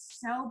were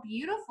just so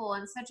beautiful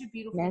and such a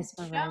beautiful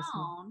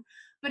stone.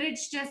 But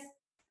it's just,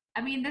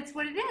 that's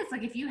what it is.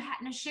 If you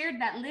hadn't shared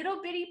that little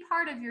bitty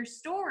part of your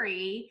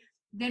story,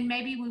 then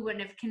maybe we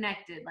wouldn't have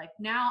connected.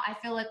 Now I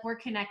feel like we're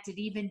connected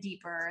even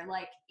deeper.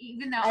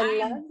 Even though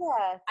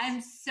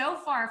I'm so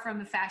far from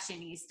a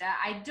fashionista,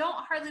 I don't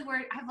hardly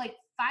wear, I have 5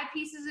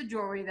 pieces of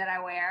jewelry that I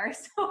wear.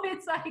 So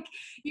it's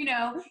you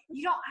don't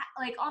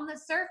on the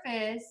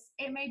surface,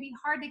 it may be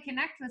hard to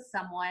connect with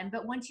someone,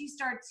 but once you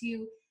start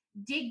to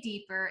dig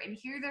deeper and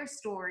hear their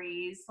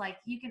stories,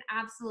 you can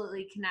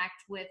absolutely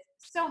connect with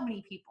so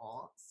many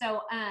people.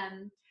 So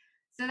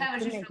So I that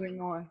was couldn't just agree really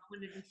more. I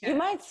wanted to You share.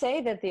 might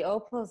say that the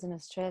opals in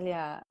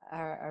Australia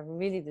are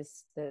really the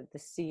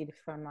seed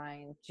for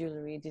my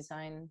jewelry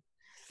design.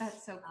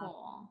 That's so Uh,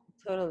 cool.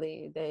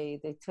 Totally, they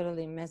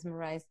totally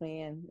mesmerized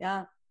me, and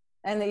yeah,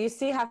 and you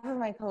see half of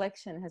my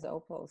collection has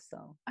opals.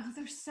 So Oh,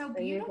 they're so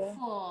there you go.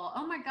 beautiful.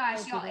 Oh my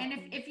gosh, So y'all. And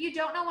beautiful. if you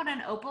don't know what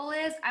an opal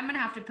is, I'm gonna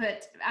have to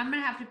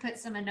put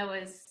some of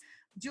Noah's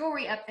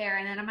jewelry up there,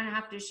 and then I'm gonna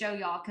have to show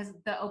y'all because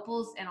the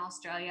opals in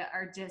Australia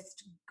are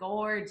just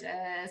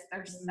gorgeous.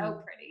 They're so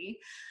Mm. pretty.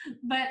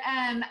 But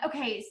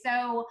okay,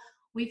 so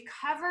we've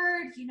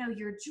covered,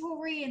 your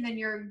jewelry and then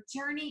your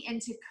journey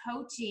into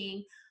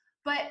coaching.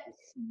 But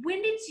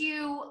when did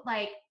you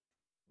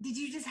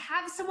just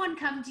have someone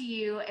come to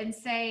you and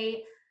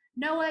say,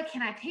 Noa,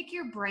 can I pick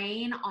your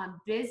brain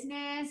on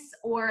business?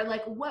 Or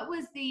like, what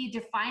was the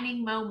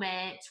defining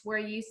moment where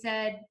you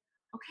said,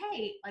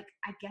 okay, like,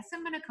 I guess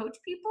I'm going to coach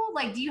people?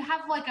 Like, do you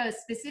have like a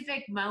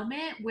specific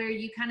moment where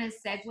you kind of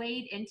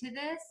segued into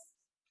this?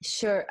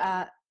 Sure.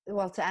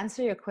 Well, to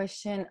answer your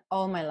question,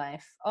 all my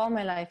life,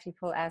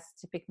 people ask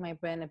to pick my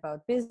brain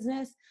about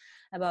business,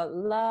 about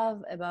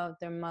love, about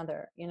their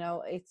mother.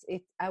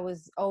 I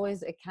was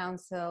always a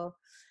counsel.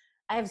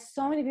 I have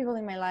so many people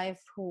in my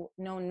life who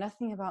know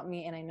nothing about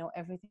me, and I know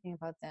everything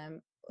about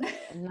them.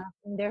 Not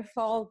their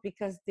fault,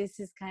 because this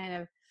is kind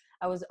of,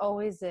 I was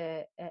always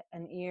an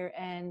ear.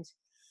 And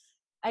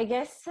I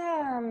guess,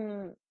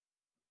 I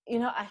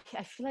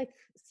feel like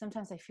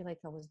sometimes I feel like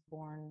I was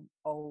born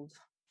old.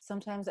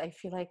 Sometimes I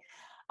feel like,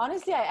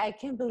 honestly, I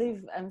can't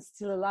believe I'm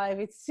still alive.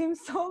 It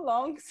seems so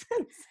long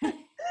since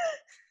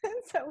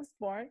I was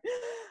born.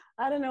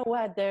 I don't know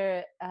what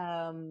there.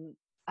 I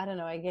don't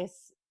know. I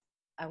guess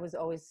I was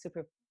always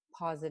super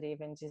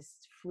positive and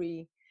just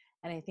free.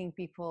 And I think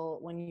people,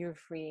 when you're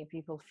free,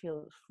 people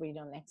feel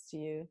freedom next to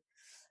you.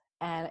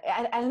 And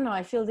I don't know,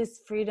 I feel this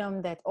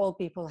freedom that all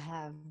people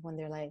have when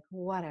they're like,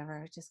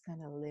 whatever, just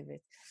kind of live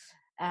it.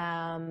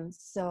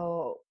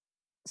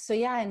 So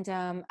yeah, and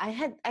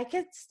I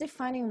guess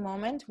defining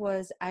moment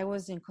was I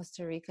was in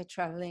Costa Rica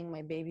traveling.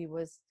 My baby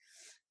was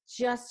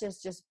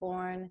just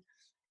born,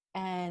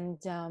 and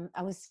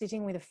I was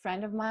sitting with a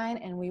friend of mine,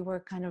 and we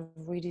were kind of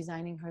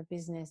redesigning her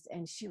business,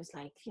 and she was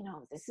like,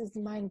 this is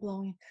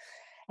mind-blowing.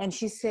 And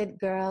she said,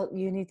 girl,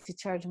 you need to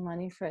charge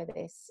money for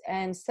this.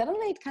 And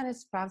suddenly it kind of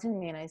sprouted in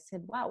me, and I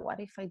said, wow, what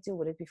if I do?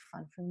 Would it be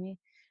fun for me?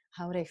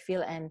 How would I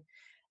feel? And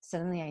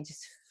suddenly I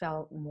just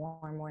felt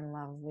more and more in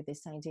love with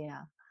this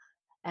idea.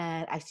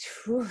 And I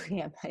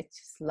truly am, I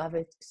just love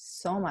it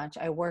so much.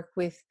 I work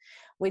with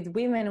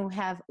women who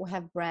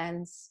have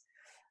brands,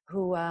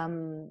 who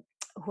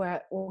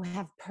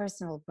have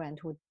personal brand,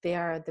 who they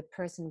are the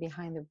person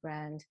behind the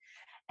brand.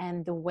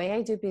 And the way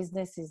I do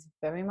business is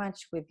very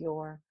much with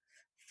your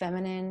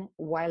feminine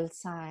wild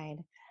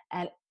side.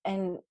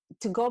 And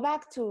to go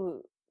back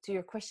to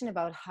your question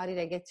about how did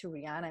I get to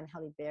Rhianna and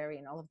Halle Berry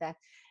and all of that,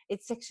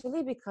 it's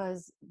actually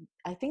because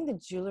I think the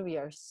jewelry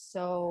are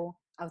so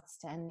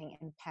outstanding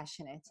and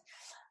passionate.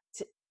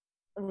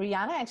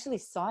 Rhianna actually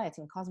saw it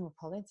in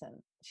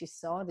Cosmopolitan. She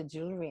saw the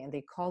jewelry, and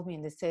they called me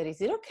and they said,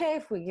 is it okay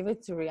if we give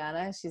it to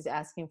Rhianna? She's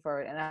asking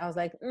for it. And I was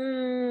like,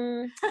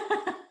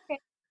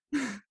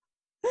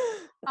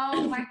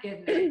 Oh my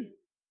goodness.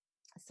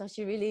 So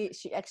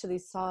she actually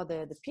saw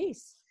the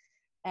piece,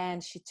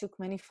 and she took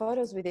many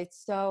photos with it.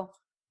 So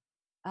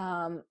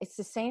it's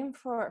the same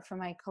for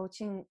my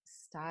coaching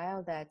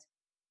style, that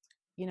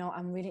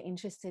I'm really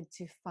interested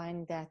to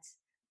find that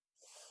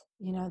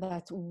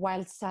that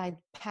wild side,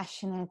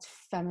 passionate,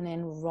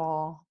 feminine,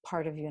 raw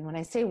part of you. And when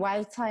I say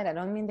wild side, I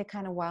don't mean the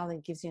kind of wild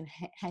that gives you a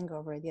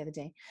hangover the other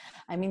day.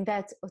 I mean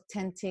that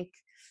authentic,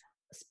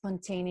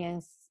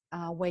 spontaneous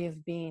way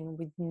of being,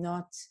 with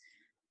not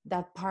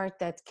that part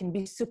that can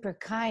be super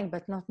kind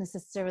but not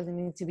necessarily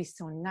need to be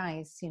so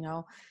nice.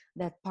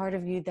 That part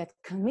of you that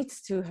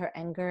commits to her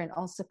anger and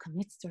also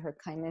commits to her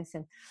kindness,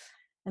 and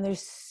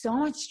there's so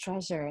much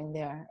treasure in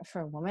there for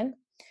a woman.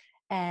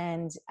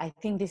 And I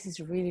think this is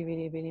really,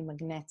 really, really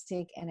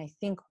magnetic. And I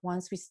think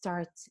once we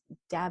start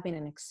dabbing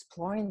and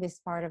exploring this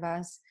part of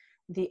us,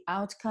 the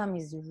outcome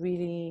is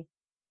really,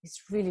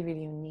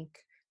 really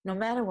unique. No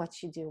matter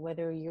what you do,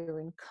 whether you're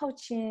in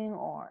coaching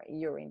or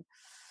you're in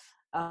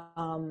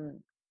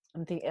skincare,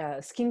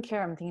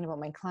 I'm thinking about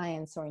my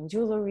clients, or in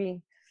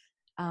jewelry.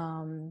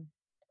 And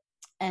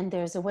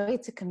there's a way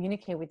to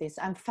communicate with this.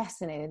 I'm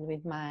fascinated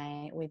with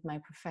my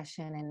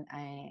profession, and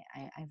I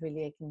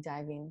can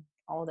dive in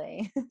all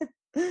day.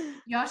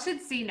 Y'all should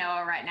see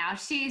Noa right now.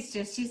 She's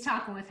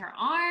talking with her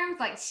arms.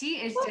 Like,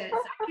 she is just,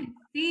 I can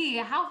see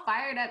how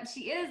fired up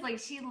she is. Like,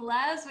 she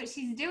loves what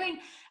she's doing.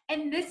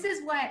 And this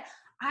is what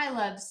I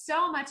love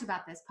so much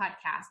about this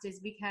podcast, is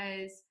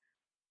because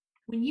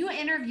when you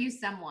interview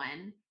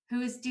someone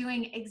who is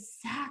doing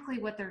exactly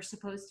what they're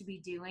supposed to be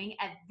doing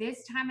at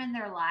this time in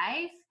their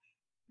life,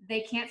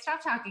 they can't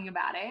stop talking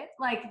about it.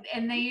 Like,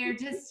 and they are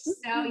just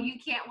so, you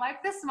can't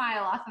wipe the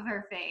smile off of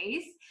her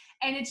face.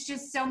 And it's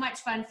just so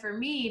much fun for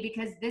me,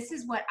 because this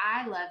is what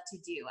I love to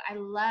do. I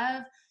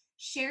love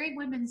sharing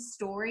women's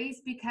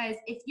stories, because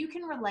if you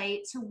can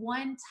relate to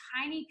one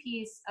tiny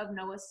piece of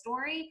Noah's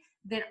story,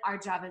 then our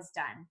job is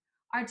done.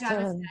 Our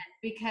job is done,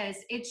 because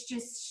it's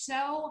just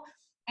so,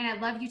 and I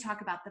love you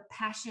talk about the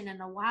passion and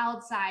the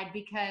wild side,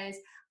 because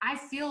I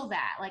feel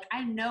that, like,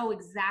 I know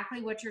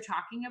exactly what you're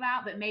talking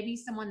about, but maybe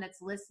someone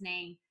that's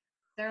listening,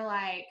 they're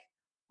like,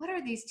 what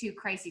are these two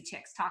crazy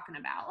chicks talking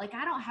about? Like,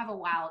 I don't have a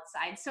wild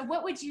side. So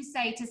what would you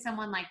say to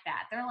someone like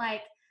that? They're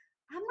like,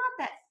 I'm not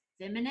that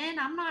feminine.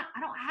 I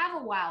don't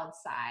have a wild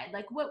side.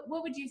 Like, what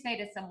would you say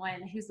to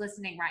someone who's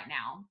listening right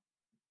now?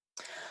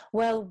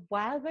 Well,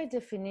 wild by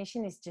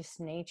definition is just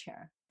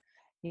nature.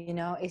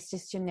 It's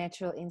just your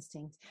natural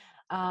instinct.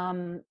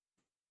 I'm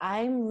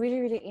really,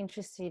 really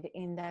interested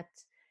in that,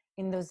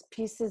 in those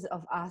pieces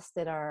of us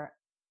that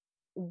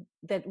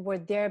were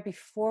there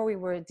before we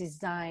were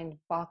designed,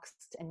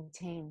 boxed, and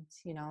tamed,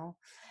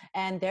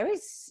 and there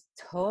is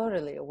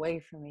totally a way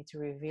for me to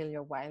reveal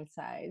your wild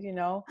side,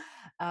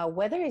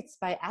 whether it's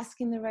by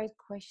asking the right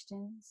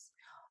questions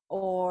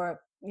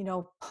or,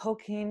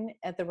 poking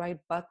at the right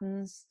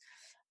buttons.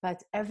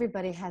 But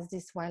everybody has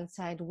this wild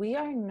side. We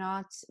are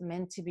not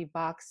meant to be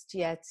boxed,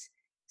 yet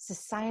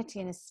society,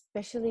 and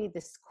especially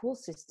the school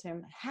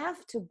system,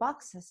 have to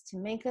box us to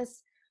make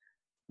us,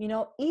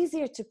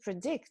 easier to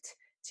predict,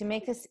 to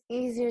make us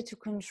easier to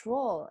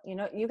control.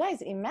 You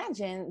guys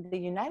imagine the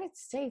United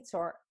States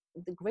or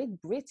the Great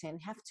Britain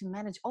have to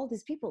manage all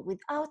these people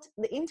without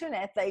the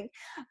internet. Like,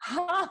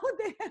 how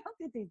the hell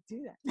did they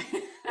do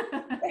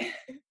that?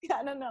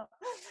 I don't know.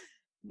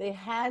 They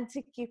had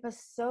to keep us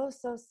so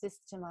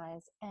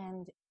systemized.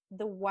 And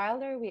the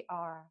wilder we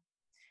are,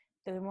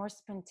 the more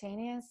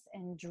spontaneous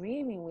and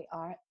dreamy we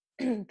are,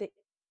 the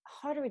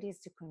harder it is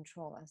to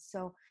control us.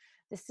 So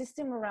the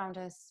system around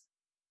us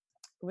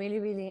really,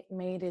 really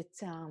made it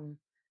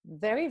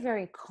very,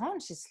 very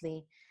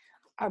consciously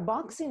are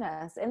boxing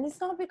us. And it's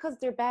not because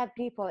they're bad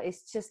people.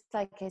 It's just,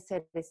 like I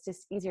said, it's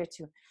just easier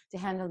to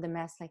handle the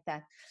mess like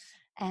that.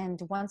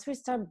 And once we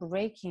start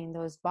breaking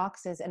those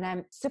boxes, and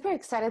I'm super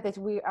excited that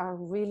we are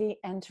really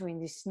entering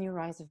this new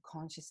rise of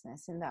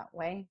consciousness in that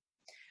way,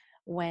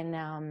 when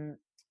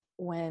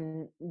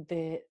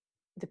the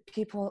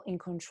people in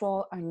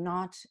control are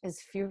not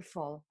as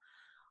fearful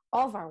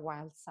of our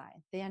wild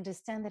side. They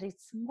understand that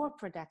it's more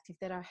productive,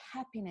 that our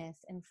happiness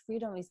and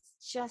freedom is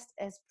just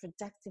as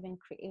productive and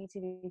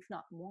creative, if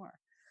not more,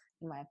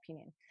 in my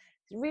opinion.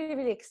 It's really,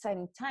 really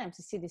exciting time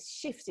to see this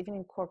shift, even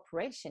in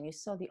corporation. You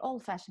saw the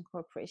old-fashioned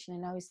corporation,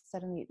 and now you're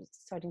suddenly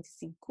starting to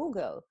see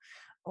Google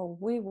or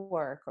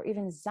WeWork or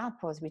even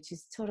Zappos, which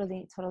is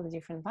totally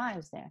different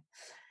vibes there.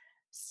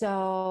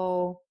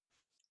 So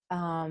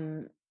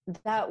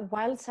that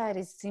wild side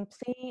is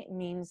simply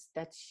means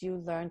that you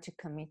learn to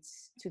commit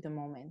to the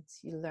moment.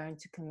 You learn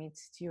to commit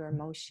to your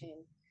emotion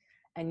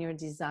and your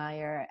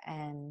desire,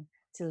 and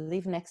to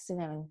live next to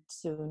them, and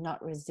to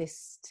not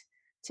resist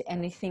to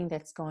anything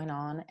that's going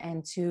on,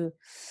 and to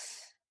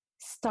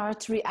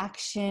start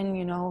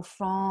reaction,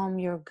 from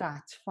your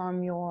gut,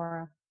 from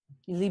your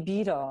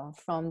libido,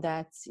 from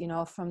that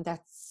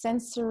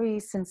sensory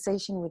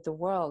sensation with the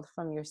world,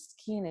 from your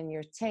skin and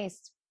your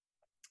taste.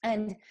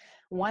 And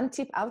one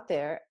tip out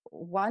there,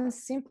 one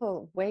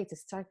simple way to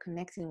start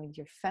connecting with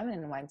your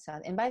feminine wild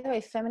side. And by the way,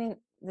 feminine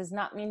does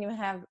not mean you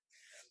have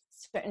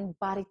certain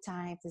body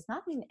type, does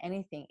not mean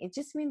anything. It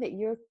just means that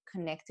you're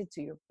connected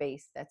to your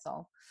base, that's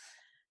all.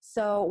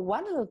 So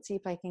one little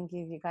tip I can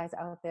give you guys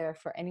out there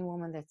for any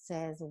woman that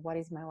says, what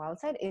is my wild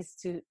side, is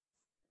to,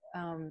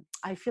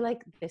 I feel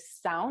like the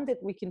sound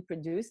that we can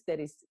produce that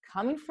is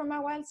coming from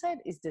our wild side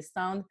is the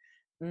sound,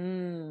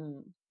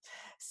 mmm.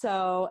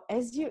 So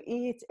as you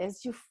eat,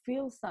 as you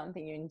feel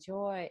something you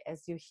enjoy,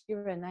 as you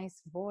hear a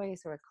nice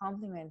voice or a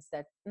compliment,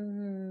 that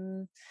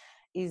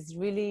is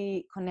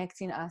really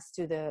connecting us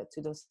to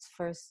those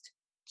first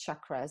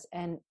chakras,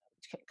 and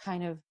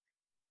kind of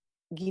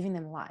giving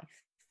them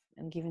life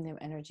and giving them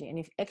energy. And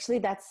if actually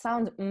that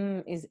sound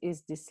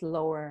is this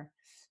lower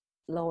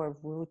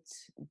root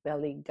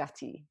belly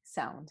gutty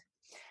sound.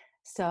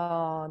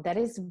 So that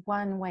is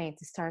one way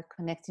to start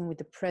connecting with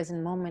the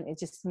present moment. It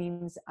just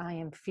means I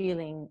am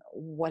feeling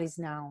what is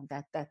now,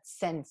 that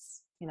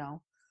sense,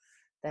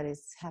 that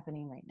is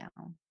happening right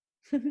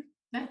now.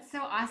 That's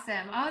so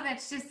awesome. Oh,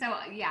 that's just so,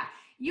 yeah.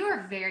 You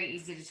are very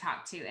easy to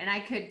talk to. And I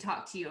could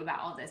talk to you about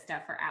all this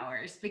stuff for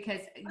hours, because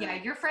yeah,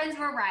 your friends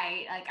were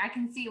right. Like, I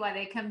can see why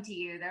they come to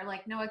you. They're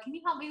like, Noa, can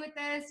you help me with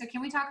this? Or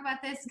can we talk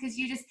about this? Because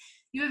you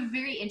have a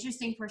very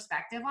interesting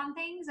perspective on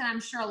things. And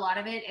I'm sure a lot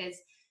of it is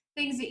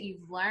things that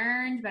you've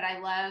learned, but I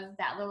love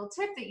that little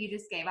tip that you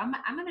just gave. I'm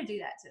going to do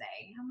that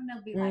today. I'm going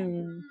to be like,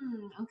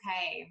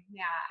 okay.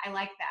 Yeah, I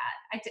like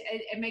that.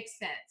 It makes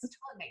sense. It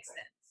totally makes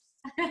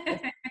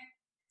sense.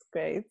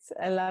 Great.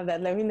 I love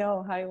that. Let me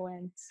know how it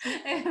went.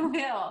 It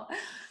will.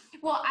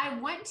 Well, I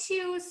want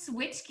to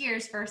switch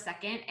gears for a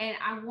second, and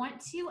I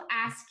want to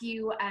ask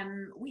you,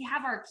 we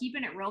have our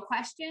Keeping It Real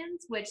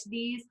questions, which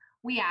these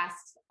we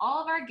asked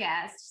all of our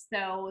guests.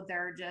 So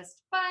they're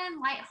just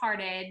fun,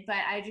 lighthearted, but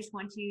I just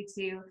want you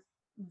to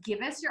give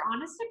us your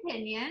honest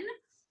opinion.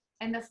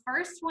 And the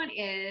first one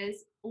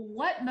is,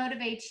 what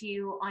motivates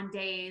you on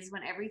days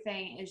when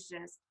everything is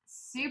just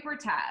super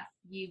tough?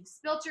 You've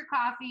spilt your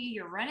coffee,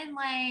 you're running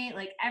late,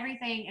 like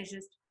everything is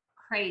just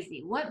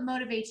crazy. What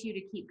motivates you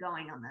to keep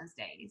going on those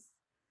days?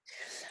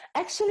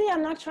 Actually,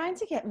 I'm not trying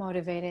to get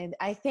motivated.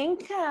 I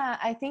think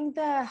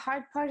the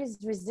hard part is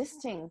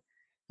resisting.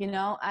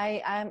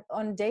 I'm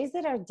on days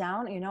that are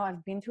down.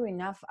 I've been through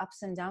enough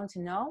ups and downs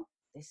to know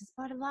this is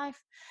part of life.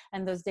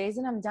 And those days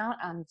that I'm down,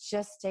 I'm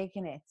just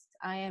taking it.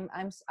 I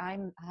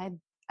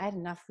had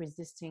enough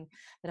resisting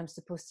that I'm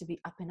supposed to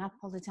be up and up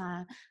all the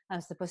time.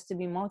 I'm supposed to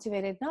be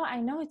motivated. No, I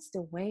know it's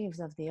the waves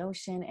of the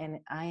ocean, and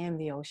I am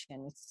the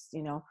ocean.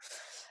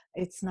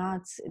 It's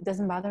not. It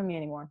doesn't bother me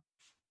anymore.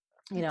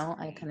 That's I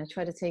great. kind of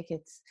try to take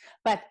it,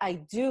 but I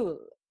do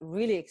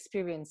really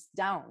experience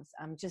downs.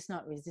 I'm just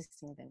not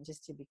resisting them,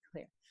 just to be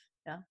clear.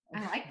 Yeah.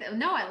 I like that.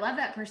 No, I love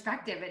that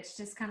perspective. It's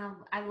just kind of,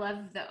 I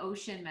love the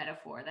ocean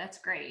metaphor. That's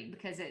great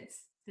because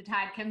it's the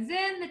tide comes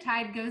in, the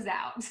tide goes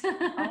out.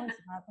 Always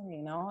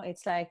happening,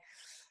 it's like,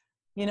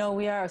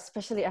 we are,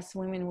 especially as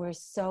women, we're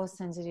so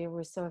sensitive,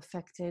 we're so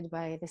affected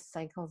by the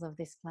cycles of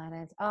this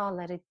planet. Oh,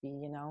 let it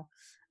be.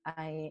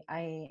 I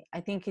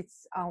think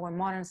it's our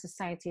modern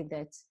society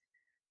that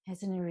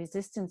has any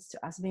resistance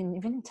to us being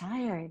even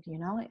tired.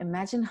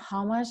 Imagine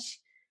how much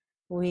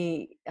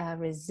we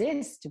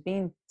resist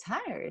being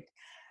tired.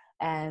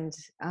 And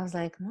I was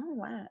like, no,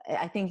 wow.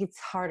 I think it's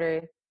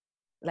harder,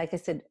 like I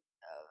said,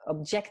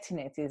 objecting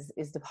it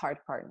is the hard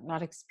part,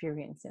 not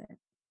experiencing it.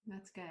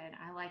 That's good.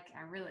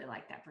 I really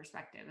like that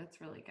perspective.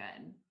 That's really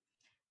good.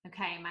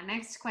 Okay, my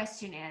next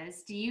question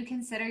is, do you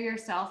consider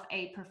yourself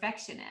a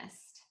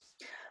perfectionist?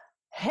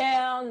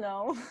 Hell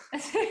no.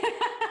 So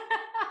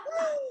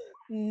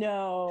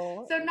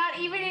No. not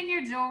even in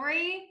your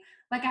jewelry?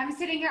 Like I'm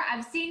sitting here,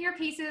 I've seen your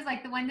pieces,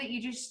 like the one that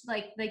you just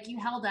like you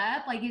held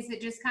up. Like, is it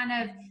just kind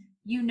of,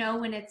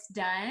 when it's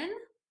done?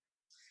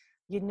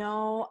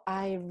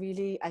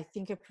 I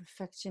think a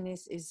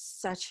perfectionist is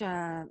such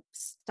a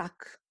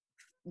stuck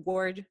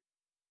word.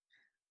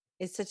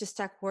 It's such a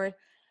stuck word.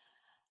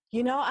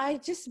 I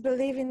just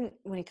believe in,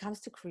 when it comes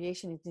to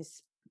creation, it's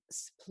this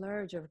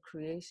splurge of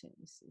creation.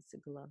 It's a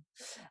glove.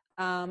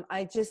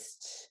 I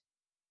just,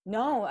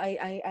 no,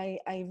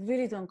 I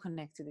really don't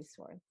connect to this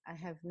word. I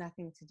have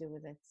nothing to do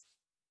with it.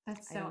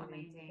 That's I so don't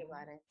even think amazing.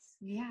 about it.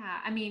 Yeah,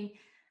 I mean,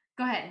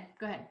 go ahead.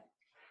 Go ahead.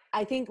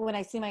 I think when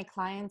I see my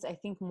clients, I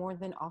think more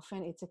than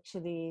often it's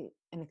actually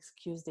an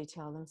excuse they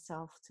tell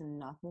themselves to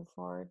not move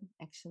forward,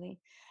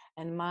 actually.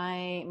 And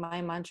my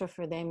mantra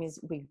for them is,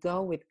 we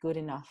go with good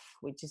enough.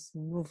 We just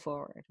move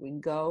forward. We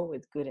go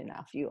with good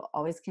enough. You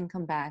always can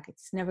come back.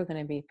 It's never going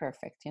to be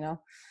perfect,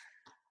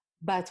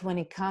 But when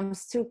it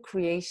comes to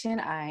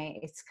creation,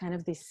 it's kind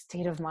of this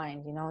state of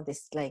mind,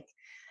 this like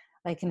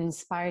an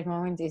inspired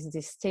moment is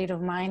this state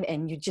of mind,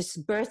 and you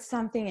just birth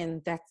something,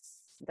 and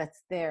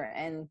that's there.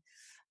 And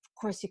of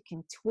course you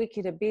can tweak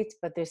it a bit,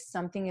 but there's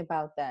something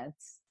about that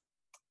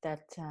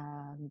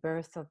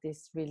birth of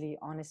this really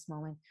honest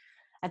moment.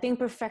 I think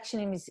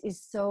perfectionism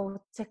is so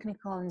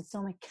technical and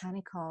so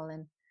mechanical,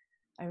 and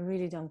I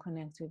really don't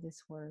connect with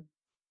this word.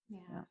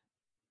 Yeah.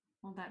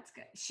 Well, that's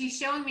good. She's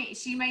showing me,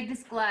 she made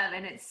this glove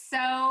and it's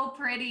so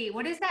pretty.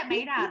 What is that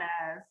made out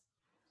of?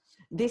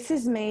 This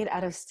is made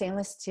out of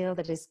stainless steel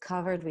that is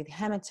covered with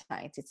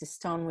hematite. It's a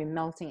stone we're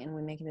melting and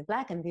we're making it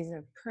black. And these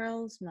are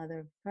pearls, mother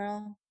of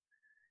pearl.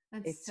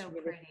 That's It's so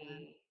really fun.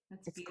 pretty.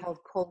 That's It's beautiful. called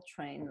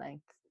Coltrane,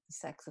 like the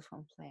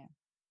saxophone player.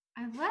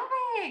 I love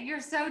it.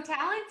 You're so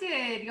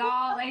talented,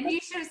 y'all. And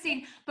you should have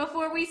seen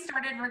before we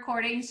started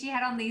recording, she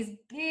had on these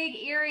big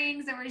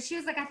earrings that were, she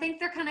was like, I think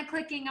they're kind of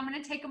clicking. I'm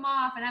going to take them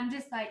off. And I'm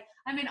just like,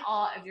 I'm in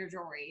awe of your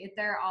jewelry.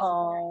 They're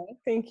all Oh,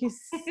 thank you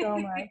so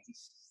much.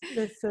 gorgeous.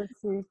 That's so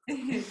sweet.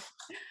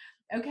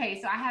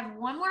 Okay, so I have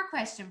one more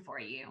question for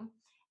you.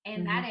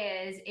 And that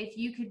is, if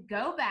you could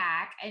go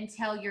back and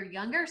tell your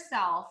younger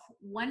self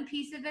one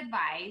piece of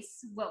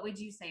advice, what would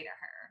you say to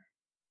her?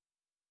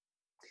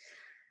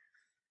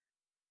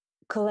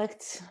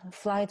 Collect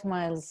flight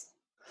miles.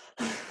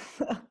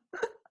 I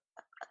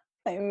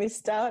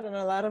missed out on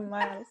a lot of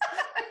miles.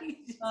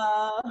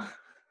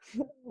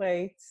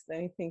 Wait, let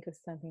me think of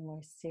something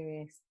more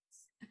serious.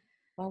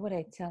 What would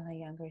I tell my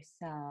younger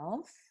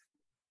self?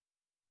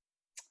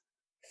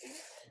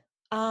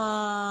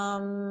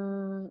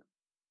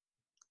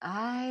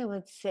 I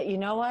would say, you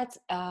know what?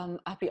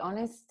 I'll be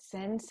honest,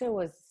 since I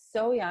was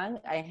so young,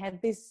 I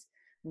had this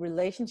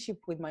relationship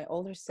with my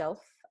older self.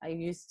 I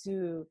used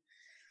to,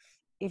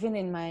 even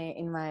in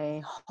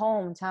my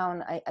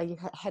hometown, I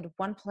had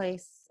one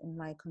place in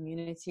my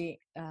community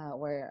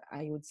where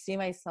I would see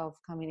myself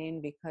coming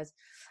in, because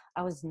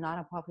I was not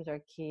a popular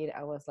kid.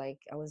 I was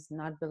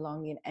not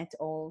belonging at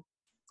all.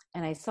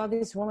 And I saw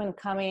this woman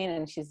come in,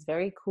 and she's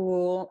very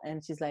cool,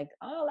 and she's like,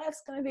 oh,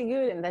 life's gonna be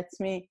good. And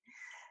that's me.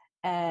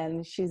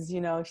 And she's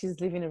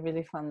living a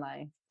really fun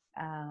life.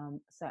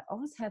 So I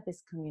always had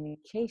this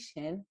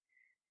communication.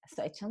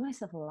 So I tell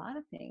myself a lot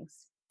of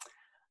things.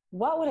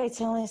 What would I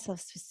tell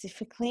myself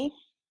specifically?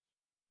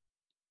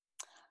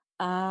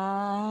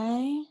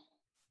 I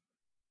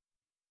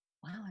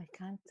Wow, I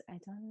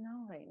don't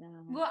know right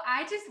now. Well,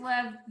 I just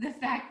love the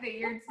fact that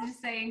you're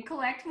just saying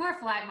collect more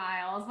flight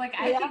miles. Like,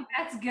 I Yeah, think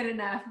that's good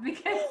enough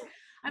because,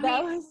 I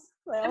that mean, was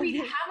I mean,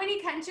 well, how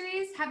many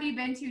countries have you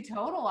been to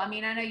total? I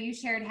mean, I know you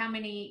shared how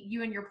many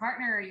you and your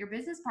partner, your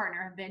business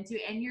partner, have been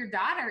to, and your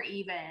daughter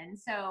even.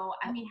 So,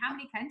 I mean, how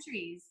many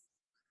countries?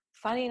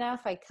 funny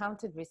enough, I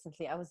counted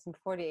recently. I was in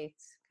 48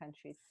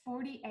 countries.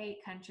 48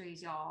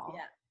 countries, y'all.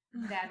 Yeah.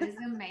 That is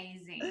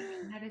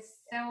amazing. That is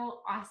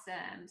so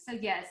awesome. So,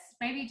 yes,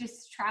 maybe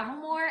just travel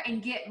more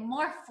and get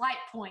more flight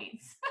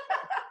points.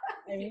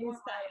 I Get more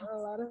missed out on a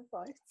miles. lot of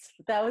points.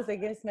 That was, I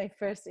guess, my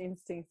first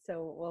instinct.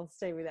 So we'll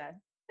stay with that.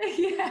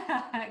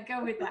 Yeah,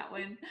 go with that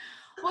one.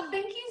 Well,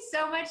 thank you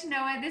so much,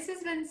 Noah. This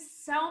has been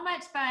so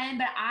much fun,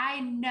 but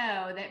I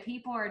know that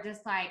people are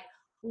just like,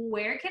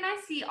 where can I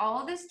see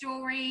all of this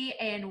jewelry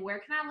and where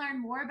can I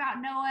learn more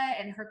about Noah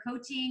and her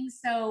coaching?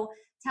 So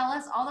tell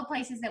us all the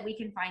places that we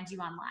can find you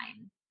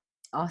online.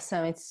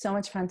 Awesome. It's so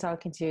much fun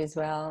talking to you as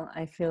well.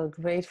 I feel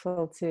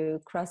grateful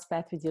to cross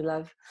paths with you,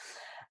 love.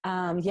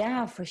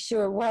 Yeah, for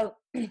sure. Well,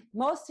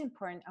 most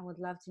important, I would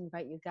love to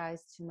invite you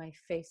guys to my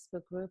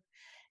Facebook group.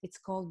 It's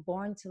called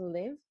Born to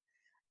Live.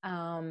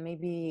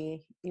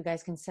 Maybe you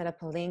guys can set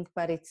up a link,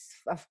 but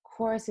of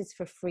course it's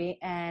for free,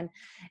 and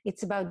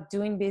it's about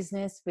doing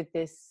business with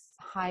this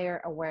higher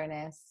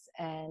awareness,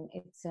 and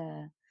it's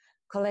a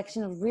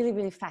collection of really,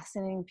 really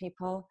fascinating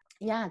people.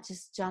 Yeah,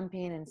 just jump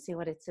in and see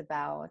what it's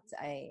about.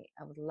 I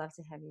would love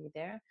to have you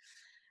there.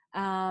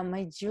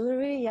 My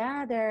jewelry,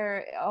 yeah,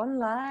 they're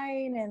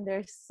online and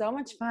they're so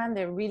much fun.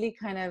 They're really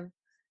kind of,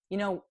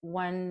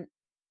 one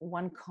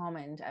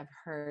comment I've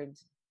heard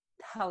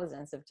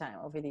thousands of times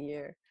over the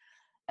year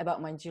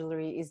about my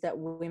jewelry is that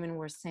women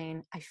were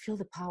saying, I feel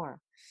the power,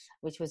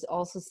 which was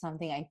also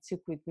something I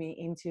took with me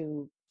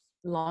into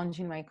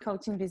launching my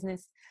coaching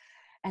business.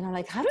 And I'm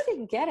like, how do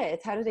they get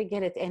it? How do they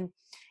get it? And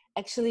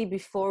actually,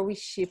 before we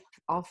ship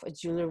off a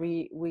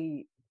jewelry,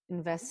 we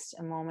invest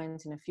a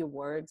moment in a few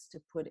words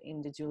to put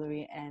in the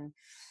jewelry. And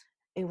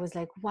it was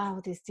like, wow,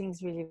 these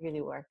things really,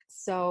 really work.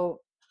 So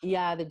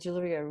yeah, the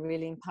jewelry are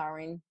really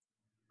empowering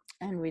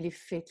and really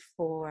fit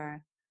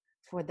for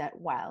that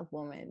wild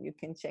woman. You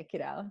can check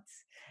it out.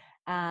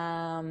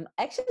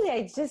 Actually,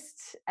 I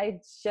just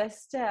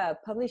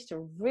published a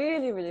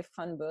really, really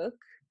fun book.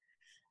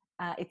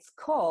 It's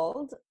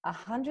called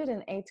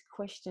 108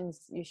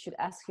 Questions You Should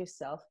Ask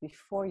Yourself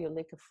Before You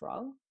Lick a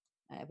Frog.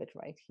 I have it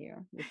right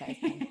here. You guys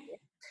can see it.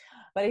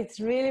 But it's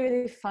really,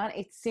 really fun.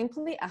 It's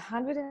simply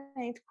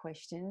 108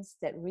 questions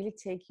that really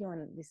take you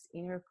on this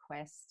inner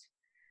quest.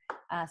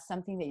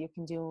 Something that you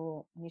can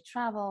do when you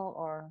travel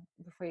or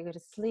before you go to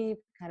sleep,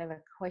 kind of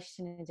a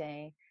question a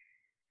day.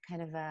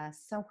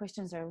 Some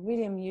questions are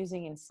really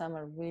amusing and some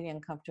are really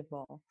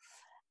uncomfortable.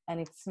 And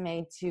it's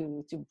made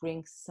to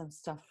bring some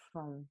stuff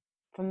from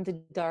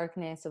the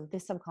darkness of the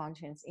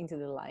subconscious into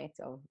the light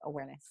of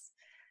awareness.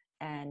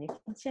 And you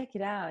can check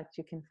it out.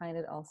 You can find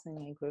it also in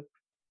my group.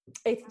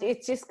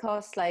 It just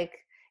costs like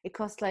a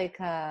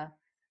cappuccino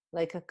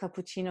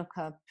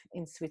cup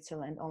in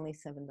Switzerland, only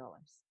 $7.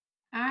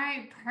 All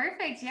right,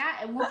 perfect.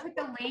 Yeah, and we'll put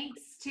the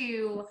links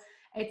to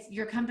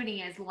your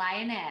company is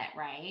Lionette,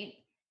 right?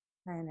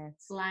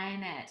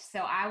 Lionette. So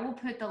I will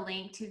put the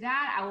link to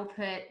that. I will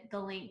put the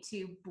link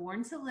to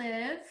Born to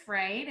Live,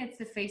 right? It's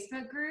the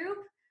Facebook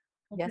group.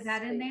 We'll Yes, put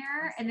that in please.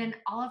 there. And then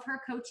all of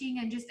her coaching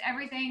and just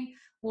everything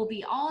will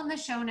be all in the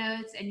show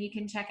notes and you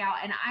can check out.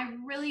 And I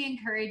really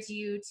encourage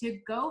you to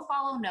go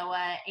follow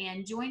Noa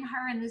and join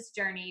her in this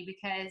journey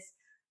because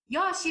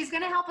y'all, she's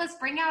going to help us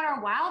bring out our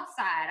wild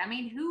side. I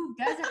mean, who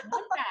doesn't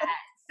want that?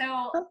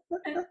 So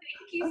thank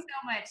you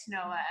so much,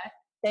 Noa.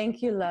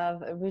 Thank you,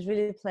 love. It was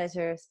really a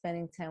pleasure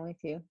spending time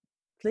with you.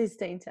 Please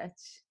stay in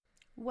touch.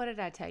 What did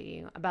I tell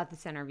you about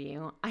this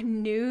interview? I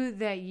knew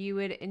that you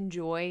would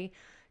enjoy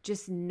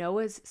just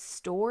Noa's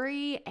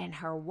story and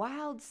her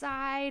wild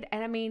side.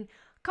 And I mean,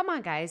 come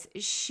on, guys.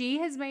 She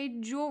has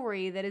made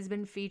jewelry that has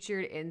been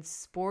featured in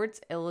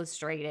Sports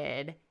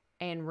Illustrated,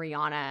 and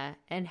Rihanna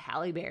and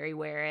Halle Berry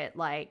wear it.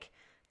 Like,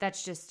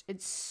 that's just,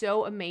 it's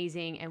so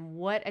amazing. And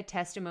what a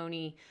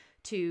testimony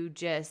to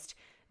just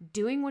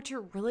doing what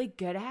you're really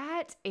good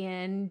at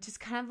and just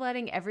kind of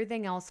letting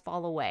everything else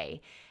fall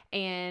away.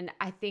 And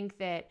I think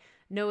that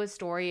Noa's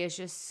story is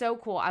just so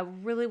cool. I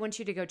really want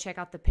you to go check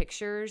out the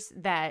pictures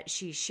that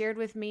she shared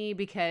with me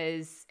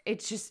because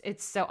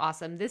it's so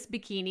awesome. This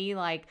bikini,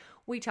 like,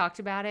 we talked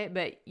about it,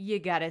 but you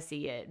gotta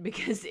see it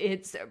because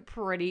it's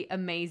pretty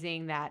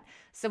amazing that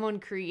someone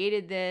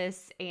created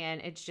this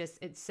and it's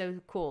so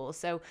cool.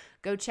 So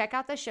go check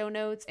out the show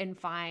notes and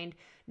find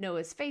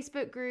Noa's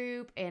Facebook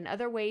group and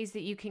other ways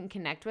that you can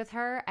connect with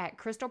her at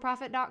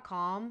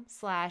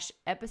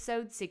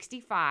krystalprofit.com/episode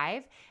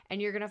 65.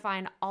 And you're going to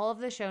find all of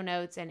the show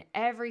notes and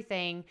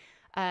everything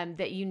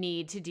that you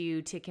need to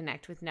do to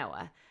connect with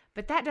Noa.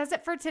 But that does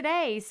it for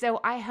today. So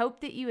I hope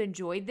that you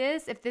enjoyed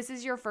this. If this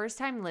is your first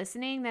time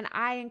listening, then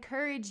I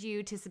encourage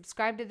you to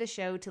subscribe to the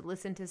show to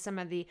listen to some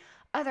of the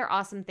other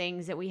awesome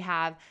things that we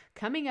have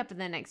coming up in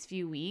the next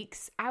few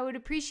weeks. I would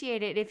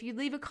appreciate it if you'd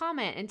leave a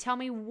comment and tell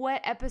me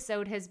what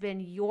episode has been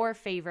your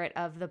favorite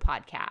of the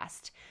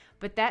podcast.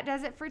 But that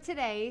does it for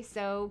today.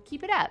 So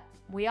keep it up.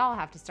 We all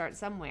have to start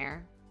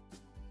somewhere.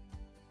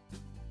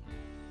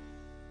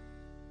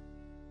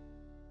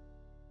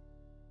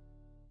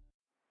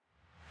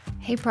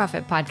 Hey,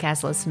 Profit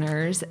Podcast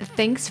listeners.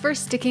 Thanks for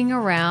sticking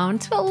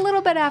around to a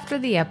little bit after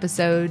the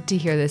episode to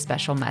hear this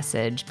special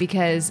message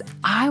because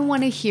I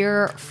want to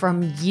hear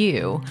from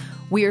you.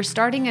 We are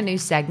starting a new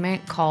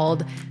segment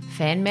called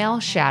Fan Mail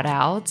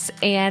Shoutouts,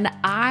 and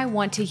I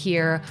want to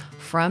hear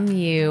from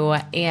you,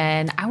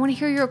 and I want to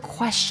hear your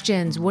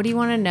questions. What do you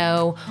want to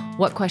know?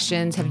 What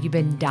questions have you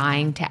been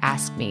dying to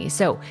ask me?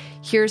 So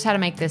here's how to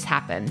make this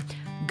happen.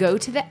 Go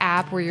to the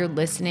app where you're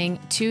listening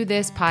to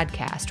this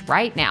podcast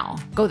right now.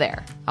 Go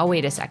there. I'll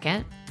wait a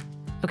second.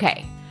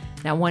 Okay.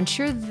 Now, once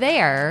you're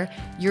there,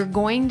 you're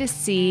going to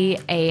see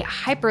a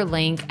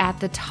hyperlink at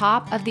the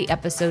top of the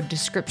episode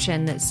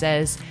description that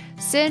says,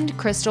 send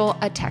Krystal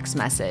a text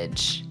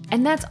message.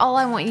 And that's all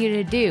I want you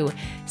to do.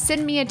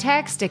 Send me a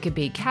text. It could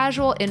be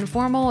casual,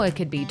 informal. It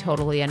could be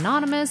totally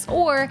anonymous.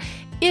 Or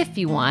if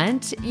you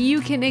want, you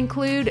can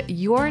include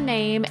your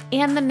name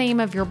and the name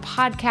of your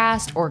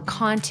podcast or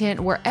content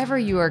wherever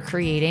you are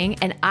creating,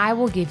 and I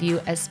will give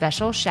you a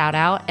special shout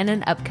out in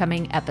an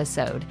upcoming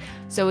episode.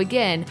 So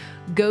again,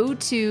 go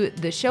to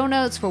the show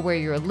notes for where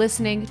you're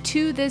listening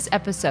to this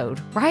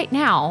episode right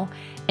now,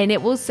 and it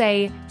will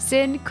say,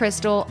 send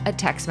Krystal a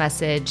text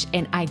message.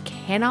 And I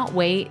cannot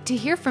wait to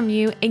hear from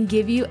you and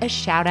give you a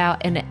shout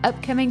out in an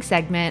upcoming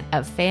segment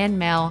of Fan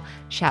Mail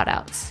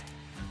Shoutouts.